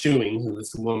Ruth Schuing, who was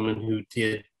the woman who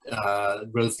did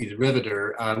Rosie the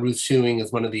Riveter. Ruth Schuing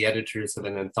is one of the editors of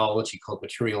an anthology called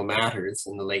Material Matters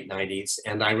in the late 90s,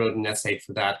 and I wrote an essay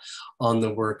for that on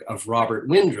the work of Robert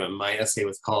Windrum. My essay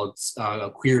was called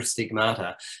Queer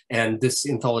Stigmata, and this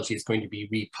anthology is going to be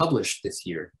republished this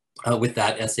year. With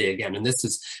that essay again. And this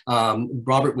is,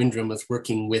 Robert Windrum was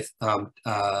working with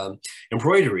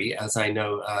embroidery, as I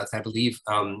know, as I believe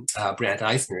Brant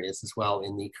Eisner is as well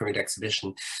in the current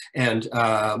exhibition. And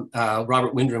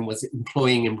Robert Windrum was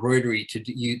employing embroidery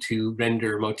to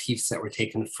render motifs that were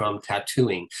taken from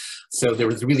tattooing. So there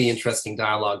was a really interesting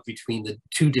dialogue between the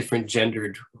two different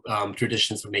gendered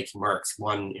traditions of making marks.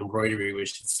 One, embroidery,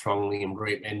 which is strongly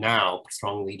embroidered and now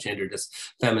strongly gendered as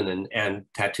feminine, and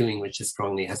tattooing, which is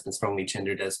has been strongly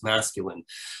gendered as masculine.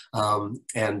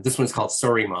 And this one's called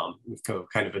Sorry Mom,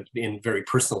 kind of in very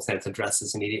personal sense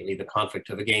addresses immediately the conflict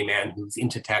of a gay man who's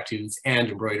into tattoos and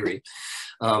embroidery.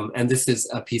 And this is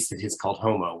a piece of his called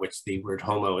Homo, which the word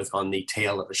homo is on the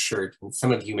tail of a shirt. And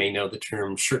some of you may know the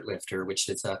term shirt lifter, which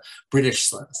is a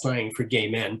British slang for gay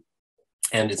men.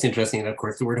 And it's interesting that, of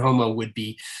course, the word homo could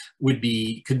be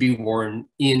worn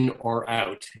in or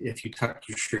out. If you tucked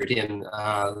your shirt in,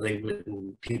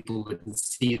 people wouldn't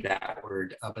see that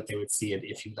word, but they would see it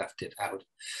if you left it out.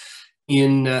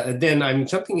 Then I'm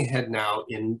jumping ahead now.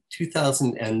 In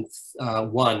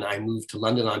 2001, I moved to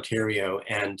London, Ontario,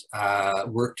 and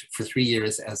worked for 3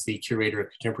 years as the curator of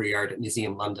contemporary art at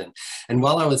Museum London. And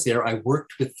while I was there, I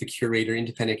worked with the curator,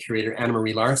 independent curator,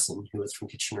 Anna-Marie Larson, who was from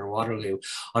Kitchener-Waterloo,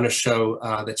 on a show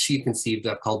that she conceived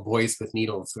of called Boys with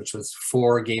Needles, which was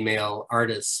 4 gay male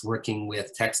artists working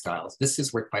with textiles. This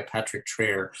is work by Patrick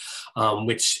Traer,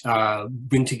 which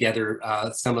bring together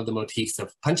some of the motifs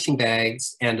of punching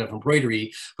bags and of embroidery,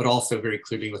 but also very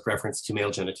clearly with reference to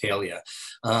male genitalia.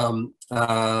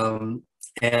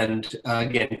 And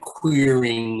again,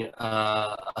 queering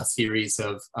a series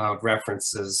of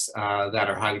references that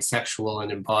are highly sexual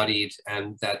and embodied,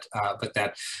 and that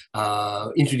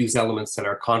introduce elements that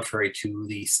are contrary to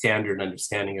the standard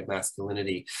understanding of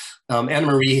masculinity.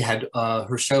 Anna-Marie had,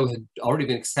 her show had already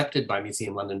been accepted by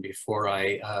Museum London before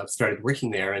I started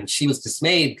working there, and she was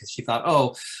dismayed because she thought,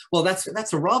 oh, well,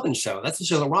 that's a Robin show. That's a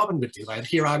show that Robin would do.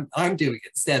 Here I'm doing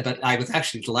it instead. But I was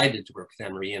actually delighted to work with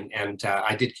Anna-Marie, and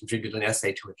I did contribute an essay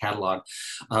to her catalog.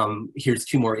 Here's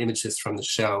 2 more images from the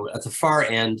show. At the far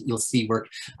end, you'll see work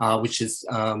which is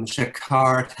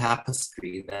Jacquard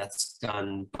tapestry that's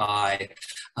done by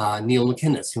Neil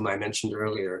McInnes, whom I mentioned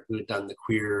earlier, who had done the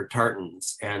queer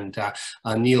tartans. And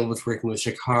Neil was working with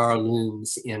Jacquard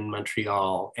looms in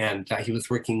Montreal, and he was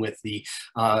working with the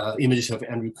image of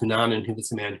Andrew Cunanan, who was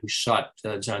the man who shot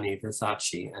Gianni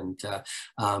Versace. And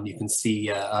you can see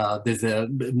there's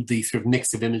the sort of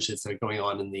mix of images that are going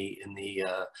on in the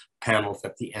panels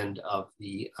at the end of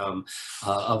the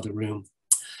room.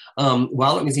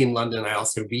 While at Museum London, I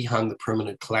also rehung the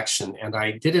permanent collection, and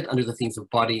I did it under the themes of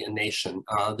body and nation.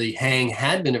 The hang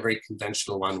had been a very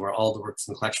conventional one where all the works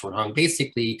in the collection were hung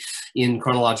basically in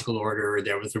chronological order.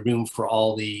 There was a room for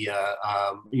all the,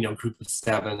 group of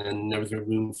 7, and there was a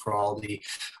room for all the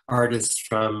artists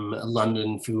from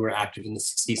London who were active in the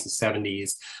 60s and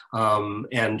 70s,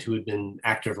 and who had been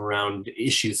active around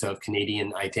issues of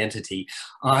Canadian identity.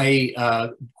 I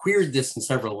queered this in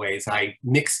several ways. I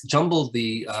jumbled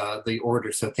the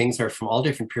order, so things are from all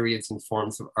different periods and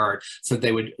forms of art, so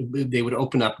they would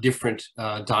open up different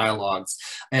dialogues.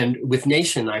 And with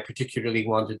Nation, I particularly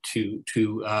wanted to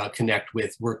connect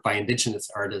with work by Indigenous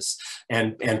artists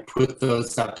and put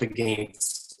those up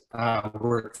against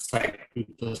works like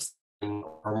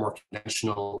or more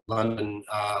conventional London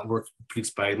work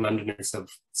produced by Londoners of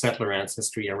settler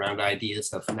ancestry around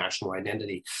ideas of national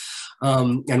identity.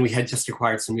 And we had just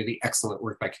acquired some really excellent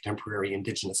work by contemporary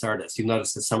Indigenous artists. You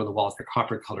notice that some of the walls are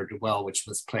copper colored as well, which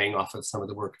was playing off of some of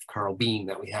the work of Carl Bean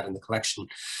that we had in the collection.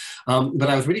 But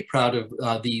I was really proud of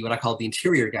what I call the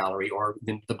interior gallery, or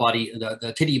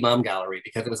the Tidi Imam gallery,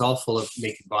 because it was all full of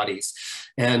naked bodies.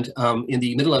 And in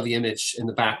the middle of the image, in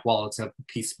the back wall, it's a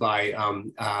piece by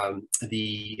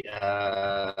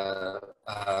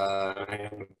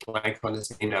blank on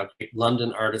his name now,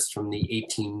 London artist from the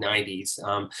 1890s,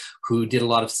 who did a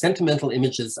lot of sentimental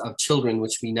images of children,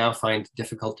 which we now find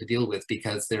difficult to deal with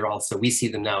because they're also, we see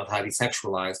them now highly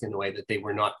sexualized in a way that they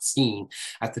were not seen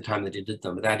at the time that he did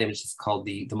them. But that image is called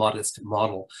the Modest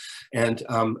Model. And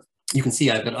you can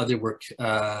see I've got other work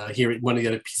here. One of the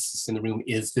other pieces in the room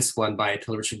is this one by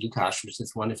Richard Lukash, which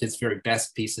is one of his very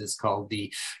best pieces called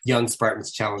 "The Young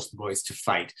Spartans Challenge the Boys to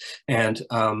Fight." And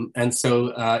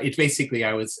so it basically,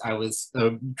 I was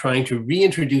trying to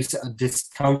reintroduce a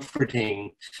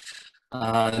discomforting,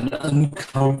 an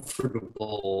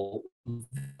uncomfortable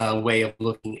way of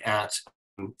looking at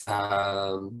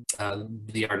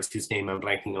the artist whose name I'm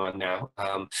blanking on now,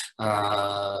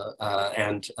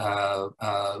 and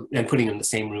putting in the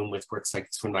same room with works like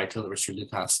this one by Richard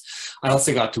Lukash. I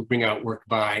also got to bring out work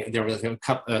by, there was a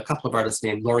couple of artists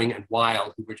named Loring and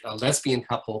Wilde, who were a lesbian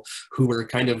couple who were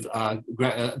kind of,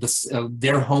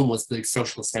 their home was the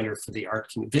social center for the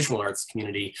visual arts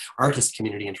community, artist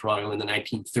community in Toronto in the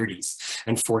 1930s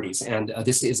and 40s. And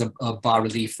this is a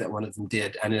bas-relief that one of them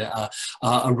did, and a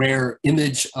rare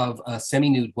image of a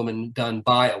semi-nude woman done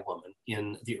by a woman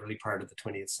in the early part of the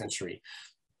 20th century.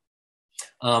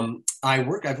 I've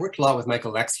worked a lot with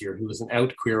Michael Lexier, who is an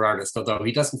out queer artist, although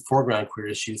he doesn't foreground queer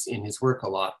issues in his work a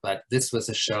lot. But this was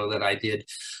a show that I did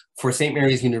for St.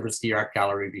 Mary's University Art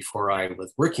Gallery before I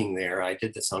was working there. I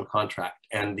did this on contract,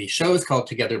 and the show is called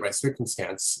Together by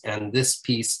Circumstance, and this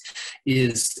piece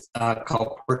is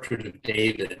called Portrait of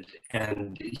David,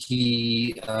 and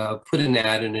he put an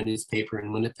ad in a newspaper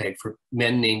in Winnipeg for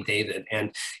men named David,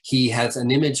 and he has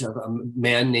an image of a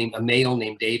male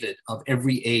named David of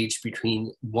every age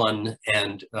between 1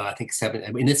 and I think 7.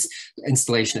 I mean, this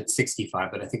installation it's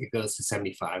 65, but I think it goes to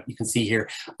 75. You can see here,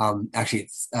 actually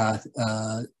it's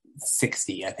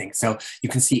 60, I think. So you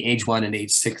can see age 1 and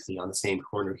age 60 on the same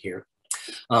corner here.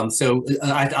 So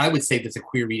I would say there's a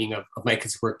queer reading of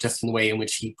Micah's work just in the way in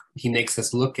which he makes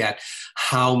us look at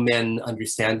how men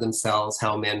understand themselves,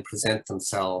 how men present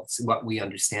themselves, what we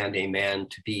understand a man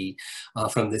to be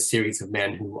from this series of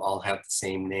men who all have the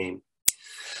same name.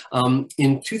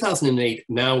 In 2008,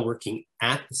 now working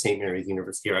at the St. Mary's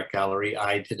University Art Gallery,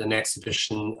 I did an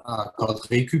exhibition called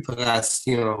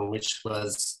Récupération, which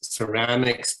was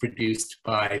ceramics produced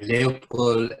by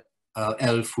Leopold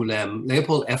F.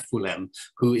 Foulem,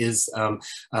 who is a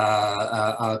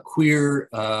queer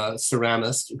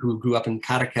ceramist who grew up in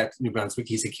Caracat, New Brunswick.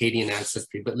 He's Acadian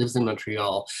ancestry, but lives in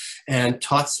Montreal, and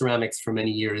taught ceramics for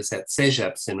many years at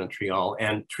Cégeps in Montreal,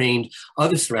 and trained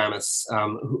other ceramists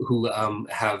who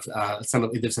have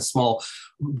there's a small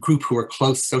group who are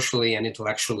close socially and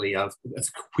intellectually of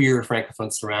queer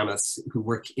Francophone ceramists who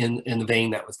work in the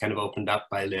vein that was kind of opened up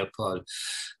by Leopold.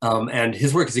 And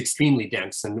his work is extremely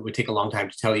dense, and it would take a long time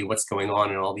to tell you what's going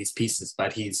on in all these pieces,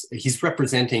 but he's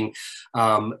representing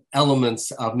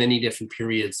elements of many different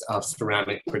periods of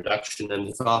ceramic production, and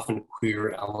it's often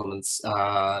queer elements,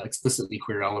 explicitly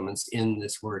queer elements in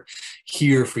this work.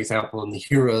 Here, for example, in the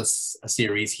Heroes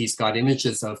series, he's got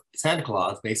images of Santa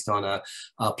Claus based on a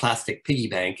plastic piggy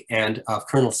bank, and of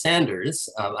Colonel Sanders,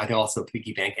 also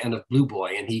piggy bank, and of Blue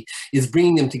Boy, and he is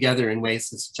bringing them together in ways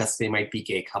that suggest they might be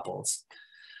gay couples.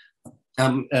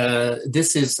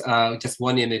 This is just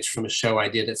one image from a show I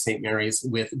did at St. Mary's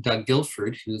with Doug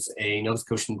Guilford, who's a Nova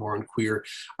Scotian-born queer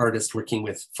artist working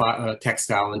with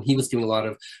textile, and he was doing a lot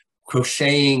of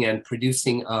crocheting and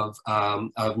producing of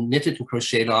knitted and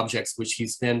crocheted objects, which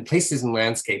he's then places in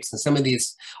landscapes. And some of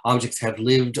these objects have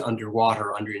lived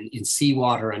underwater, in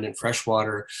seawater and in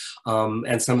freshwater,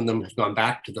 and some of them have gone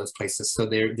back to those places. So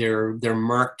they're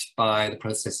marked by the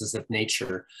processes of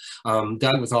nature.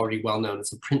 Doug was already well known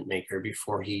as a printmaker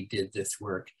before he did this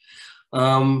work.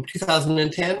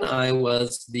 2010, I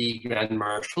was the Grand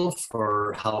Marshal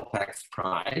for Halifax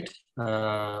Pride.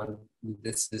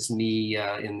 This is me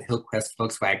in the Hillcrest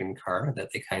Volkswagen car that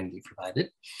they kindly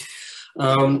provided.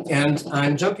 And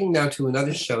I'm jumping now to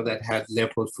another show that had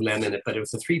Leopold Fulem in it, but it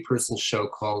was a three-person show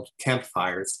called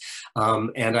Campfires.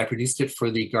 And I produced it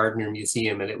for the Gardner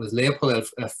Museum, and it was Leopold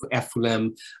F.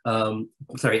 Fulem,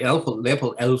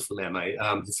 Leopold L.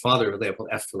 Fulem, his father, Leopold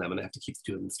F. Fulem, and I have to keep the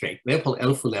two of them straight. Leopold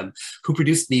L. Fulem, who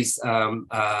produced these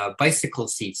bicycle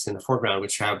seats in the foreground,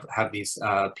 which have these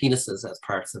penises as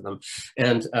parts of them,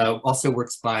 and also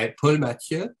works by Paul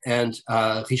Mathieu and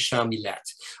Richard Millet.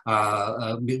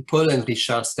 Paul and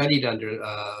Richard studied under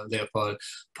Leopold.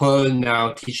 Paul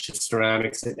now teaches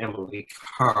ceramics at Emily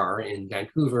Carr in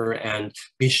Vancouver, and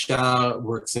Richard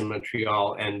works in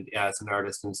Montreal and as an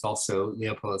artist, and is also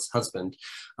Leopold's husband.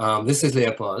 This is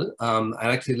Leopold.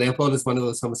 Leopold is one of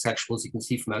those homosexuals you can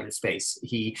see from outer space.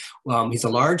 He's a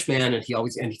large man, and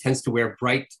he tends to wear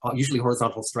bright, usually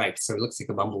horizontal stripes, so he looks like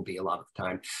a bumblebee a lot of the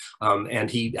time.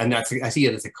 I see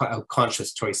it as a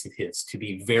conscious choice of his to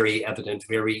be very evident,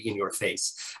 very in your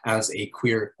face as a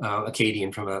queer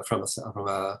Acadian from a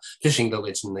fishing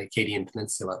village in the Acadian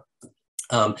Peninsula.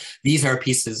 These are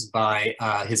pieces by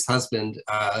his husband,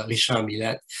 Richard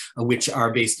Millet, which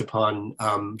are based upon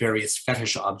various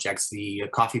fetish objects, the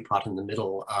coffee pot in the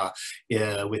middle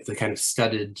with the kind of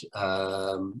studded,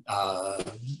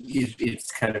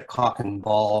 it's kind of cock and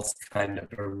balls kind of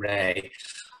array.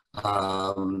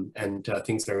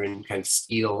 Things that are in kind of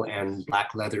steel and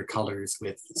black leather colors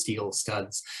with steel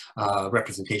studs,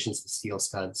 representations of steel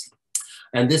studs.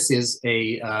 And this is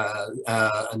an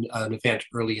event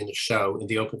early in the show,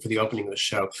 for the opening of the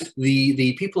show.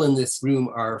 The people in this room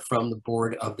are from the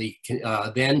board of the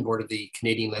then board of the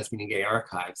Canadian Lesbian and Gay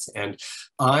Archives, and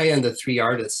I and the three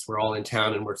artists were all in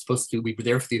town, and we were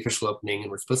there for the official opening,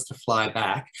 and we're supposed to fly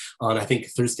back on, I think,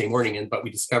 Thursday morning. But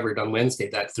we discovered on Wednesday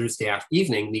that Thursday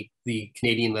evening, the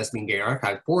Canadian Lesbian and Gay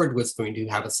Archive board was going to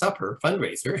have a supper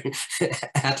fundraiser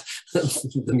at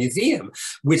the museum,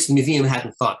 which the museum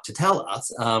hadn't thought to tell us.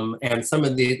 And some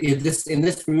of in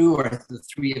this room are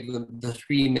the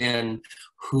three men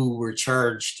who were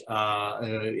charged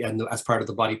as part of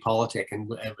the body politic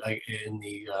and in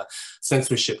the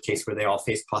censorship case where they all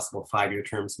faced possible 5-year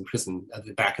terms in prison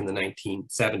back in the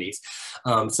 1970s.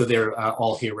 So they're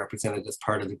all here represented as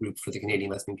part of the group for the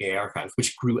Canadian Lesbian Gay Archives,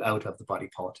 which grew out of the body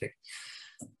politic.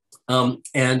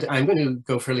 And I'm going to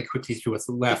go fairly quickly through what's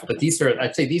left, but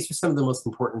I'd say these are some of the most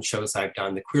important shows I've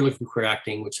done. The Queer Look and Queer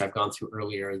Acting, which I've gone through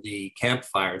earlier, the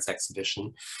Campfires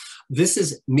exhibition. This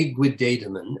is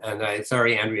Migwidademan, and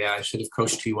sorry, Andrea, I should have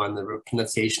coached you on the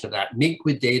pronunciation of that.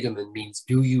 Migwidademan means,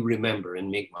 do you remember in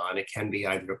Mi'kmaq, and it can be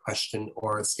either a question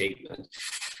or a statement.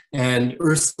 And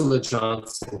Ursula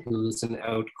Johnson, who's an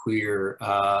out queer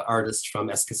artist from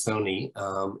Eskasoni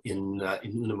in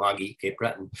Unama'ki, Cape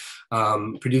Breton,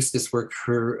 produced this work.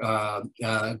 Her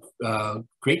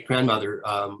great-grandmother,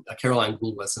 Caroline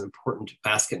Gould, was an important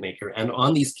basket maker. And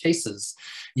on these cases,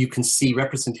 you can see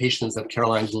representations of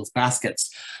Caroline Gould's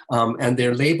baskets, and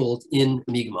they're labeled in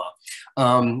Mi'kmaq.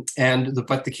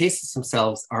 But the cases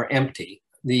themselves are empty.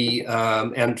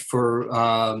 And for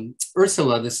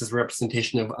Ursula, this is a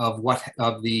representation of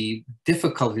the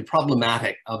difficulty,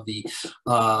 problematic of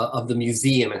the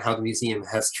museum and how the museum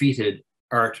has treated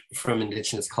art from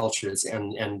Indigenous cultures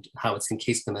and how it's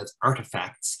encased them as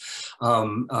artifacts.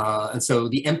 And so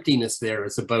the emptiness there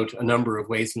is about a number of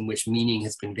ways in which meaning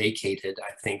has been vacated,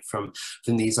 I think, from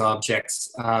these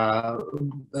objects.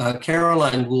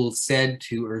 Caroline Gould said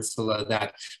to Ursula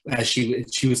that as she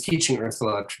was teaching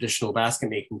Ursula traditional basket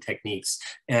making techniques,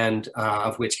 and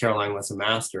of which Caroline was a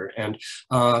master. And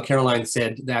Caroline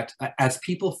said that as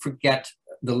people forget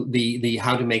the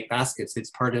how to make baskets,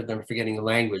 it's part of them forgetting the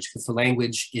language, because the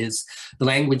language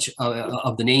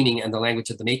of the naming and the language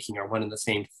of the making are one and the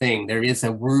same thing. There is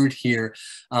a word here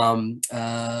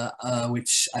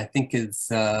which I think is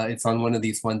it's on one of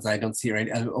these ones. I don't see it right.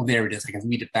 Oh, there it is. I can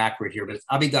read it backward here, but it's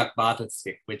abidak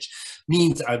batastik, which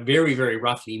means very, very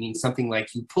roughly means something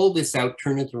like you pull this out,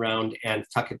 turn it around, and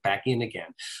tuck it back in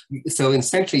again. So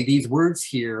essentially, these words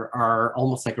here are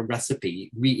almost like a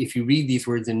recipe. If you read these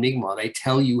words in Mi'kmaq, they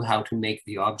tell you how to make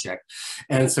the object.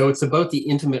 And so it's about the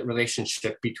intimate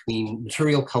relationship between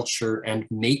material culture and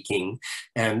making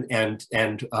and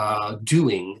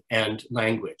doing and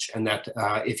language. And that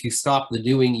if you stop the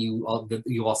doing, you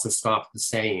also stop the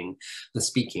saying, the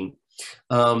speaking.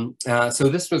 So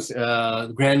this was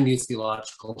the Grand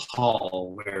Museological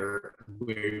Hall, where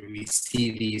we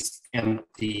see these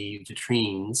empty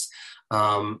vitrines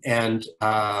And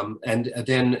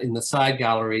then in the side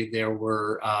gallery, there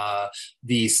were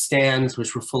these stands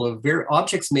which were full of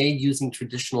objects made using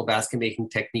traditional basket making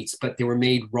techniques, but they were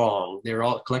made wrong. They're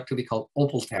all collectively called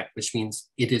opaltet, which means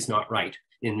it is not right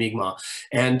in Mi'kmaq.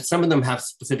 And some of them have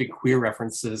specific queer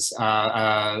references.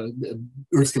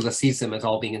 Ursula sees them as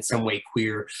all being in some way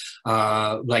queer,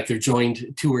 like they're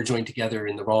joined, two are joined together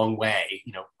in the wrong way,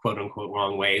 you know, quote unquote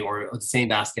wrong way, or the same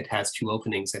basket has two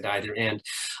openings at either end.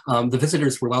 The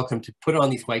visitors were welcome to put on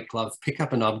these white gloves, pick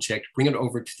up an object, bring it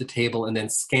over to the table, and then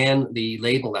scan the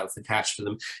label that was attached to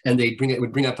them. And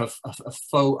would bring up a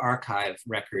faux archive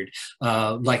record,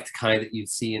 like the kind that you'd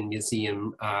see in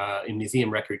museum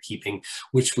record keeping,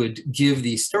 which would give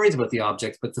the stories about the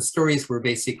objects, but the stories were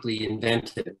basically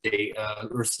invented.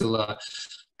 Ursula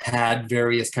had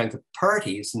various kinds of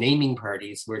parties, naming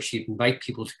parties, where she'd invite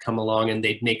people to come along and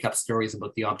they'd make up stories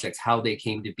about the objects, how they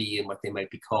came to be and what they might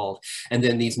be called. And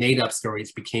then these made up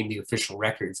stories became the official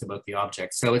records about the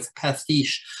objects. So it's a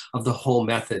pastiche of the whole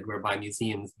method whereby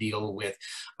museums deal with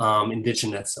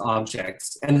Indigenous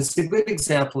objects. And it's a good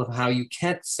example of how you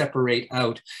can't separate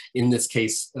out, in this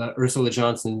case, Ursula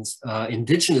Johnson's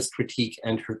Indigenous critique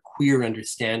and her queer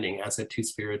understanding as a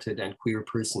two-spirited and queer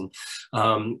person.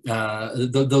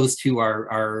 Those two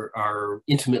are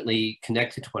intimately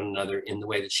connected to one another in the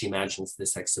way that she imagines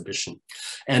this exhibition.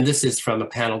 And this is from a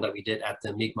panel that we did at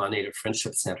the Mi'kmaq Native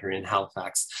Friendship Center in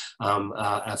Halifax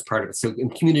as part of it. So in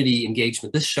community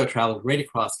engagement, this show traveled right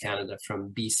across Canada from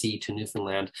BC to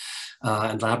Newfoundland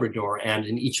and Labrador. And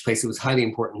in each place, it was highly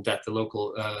important that the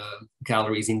local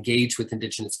galleries engage with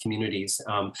Indigenous communities.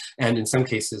 And in some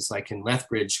cases, like in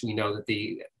Lethbridge, we know that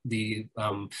the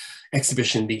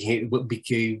exhibition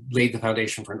laid the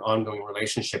foundation for an ongoing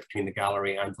relationship between the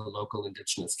gallery and the local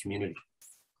Indigenous community.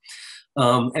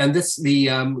 And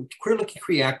the Queer Looking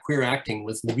Queer Acting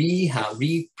was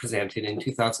represented in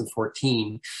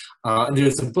 2014.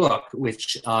 There's a book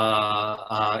which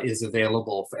is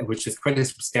available, which is quite a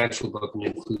substantial book and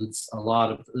includes a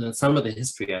lot of some of the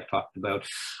history I talked about.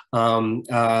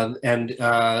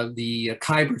 The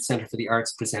Khyber Center for the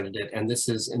Arts presented it, and this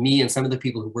is me and some of the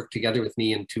people who worked together with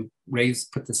me and to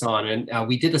put this on. And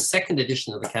we did a second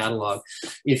edition of the catalog.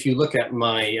 If you look at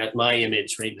my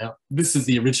image right now, this is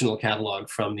the original catalog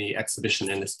from the exhibition,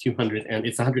 and it's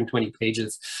 120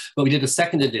 pages. But we did a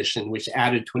second edition, which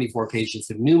added 24 pages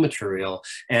of new material.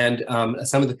 And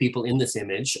some of the people in this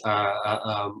image,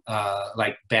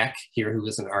 like Beck here, who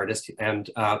is an artist, and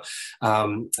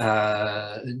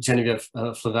Genevieve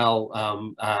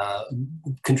Flavel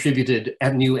contributed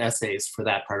new essays for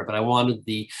that part of it. I wanted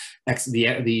the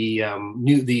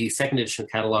second edition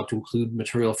catalog to include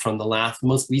material from the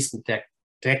most recent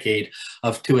decade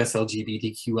of 2S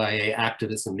LGBTQIA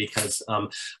activism, because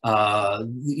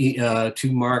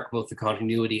to mark both the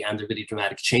continuity and the really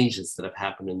dramatic changes that have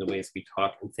happened in the ways we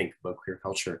talk and think about queer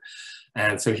culture.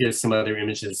 And so here's some other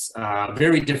images,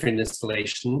 very different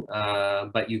installation,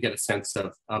 but you get a sense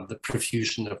of the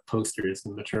profusion of posters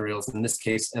and materials in this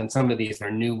case, and some of these are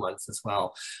new ones as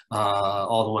well.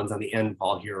 All the ones on the end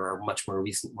wall here are much more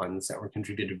recent ones that were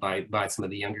contributed by some of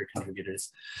the younger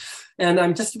contributors. And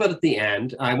I'm just about at the end.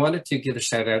 I wanted to give a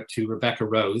shout out to Rebecca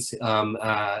Rose.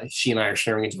 She and I are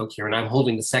sharing a joke here, and I'm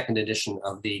holding the second edition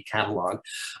of the catalog.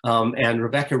 And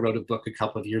Rebecca wrote a book a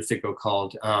couple of years ago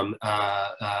called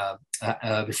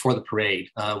Before the Parade,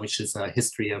 which is a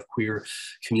history of queer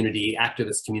community,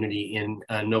 activist community in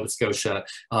Nova Scotia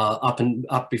up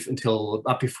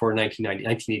before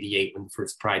 1988, when the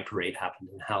first Pride Parade happened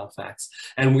in Halifax.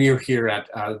 And we are here at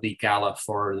the gala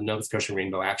for the Nova Scotia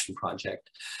Rainbow Action Project.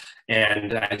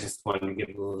 And I just wanted to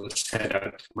give a little shout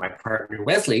out to my partner,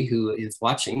 Wesley, who is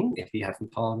watching, if he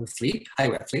hasn't fallen asleep. Hi,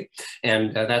 Wesley.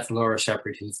 And that's Laura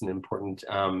Shepard, who's an important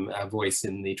voice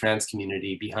in the trans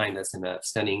community behind us in a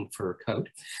stunning fur coat.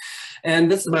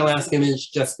 And this is my last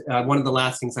image. Just one of the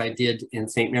last things I did in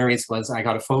St. Mary's was I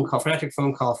got a frantic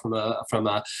phone call from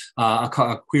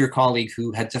a queer colleague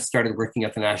who had just started working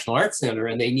at the National Arts Center,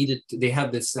 and they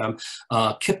have this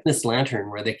Kipnis lantern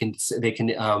where they can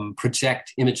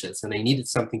project images, and they needed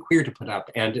something queer to put up.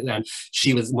 And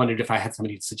she wondered if I had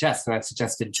somebody to suggest, and I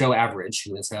suggested Joe Average,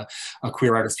 who is a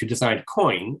queer artist who designed a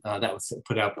coin that was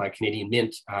put out by Canadian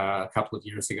Mint a couple of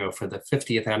years ago for the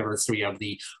 50th anniversary of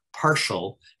the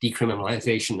partial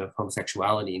decriminalization of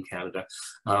homosexuality in Canada.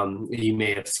 You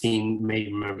may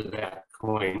remember that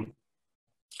coin.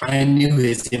 I knew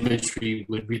his imagery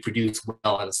would reproduce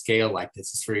well at a scale like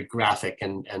this. It's very graphic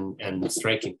and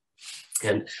striking.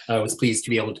 And I was pleased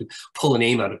to be able to pull a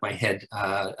name out of my head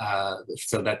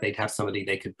so that they'd have somebody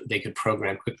they could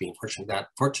program quickly.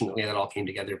 Fortunately, that all came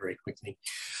together very quickly.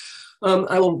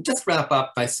 I will just wrap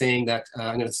up by saying that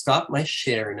I'm going to stop my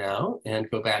share now and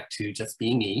go back to just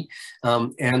being me.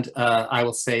 I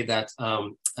will say that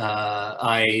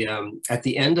at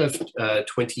the end of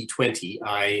 2020,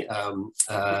 I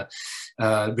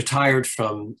retired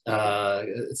from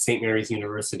St. Mary's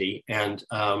University, and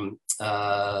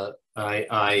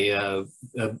I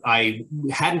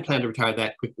hadn't planned to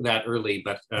retire that early,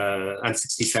 but I'm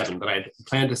 67, but I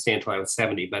planned to stay until I was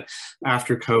 70. But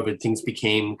after COVID, things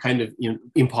became kind of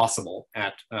impossible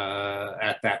at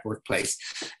that workplace,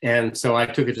 and so I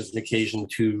took it as an occasion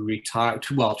to retire,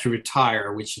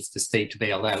 which is to stay to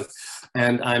bail out.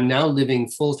 And I'm now living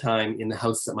full time in the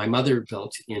house that my mother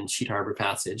built in Sheet Harbor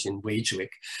Passage in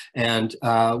Wagewick. And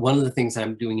one of the things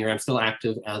I'm doing here, I'm still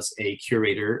active as a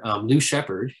curator. Lou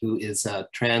Shepard, who is a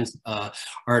trans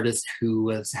artist who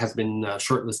has been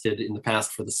shortlisted in the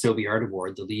past for the Sylvie Art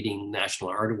Award, the leading national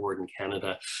art award in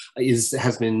Canada, is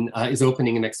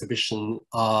opening an exhibition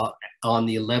on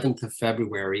the 11th of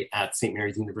February at St.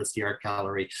 Mary's University Art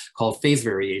Gallery called Phase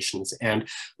Variations. And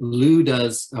Lou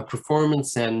does a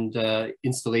performance and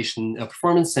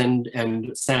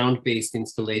sound-based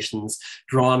installations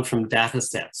drawn from data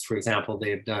sets. For example,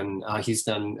 he's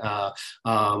done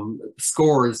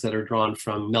scores that are drawn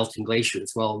from melting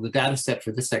glaciers. Well, the data set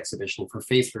for this exhibition for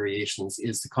Phase Variations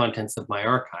is the contents of my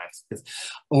archives, because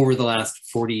over the last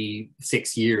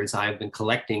 46 years, I've been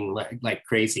collecting like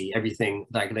crazy everything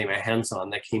that I could lay my hands on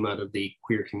that came out of the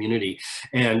queer community.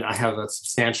 And I have a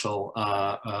substantial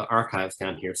archives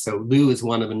down here. So Lou is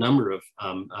one of a number of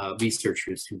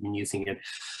researchers who've been using it.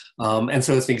 And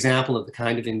so it's an example of the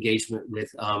kind of engagement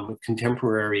with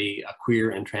contemporary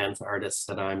queer and trans artists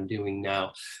that I'm doing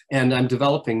now. And I'm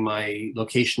developing my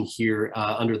location here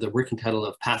under the working title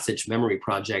of Passage Memory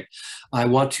Project. I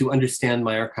want to understand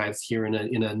my archives here in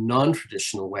a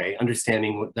non-traditional way,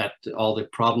 understanding that all the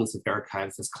problems of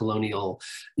archives as colonial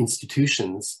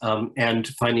institutions, and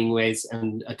finding ways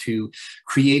to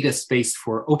create a space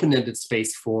for open-ended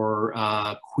space for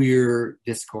queer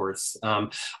discourse,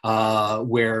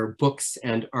 where books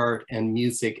and art and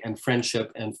music and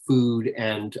friendship and food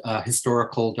and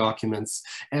historical documents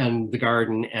and the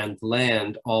garden and the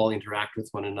land all interact with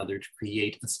one another to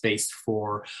create a space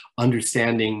for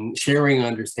understanding, sharing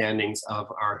understandings of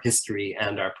our history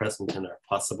and our present and our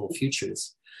possible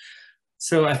futures.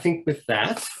 So I think with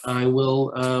that, I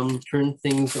will turn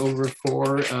things over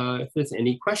for if there's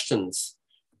any questions.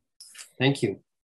 Thank you.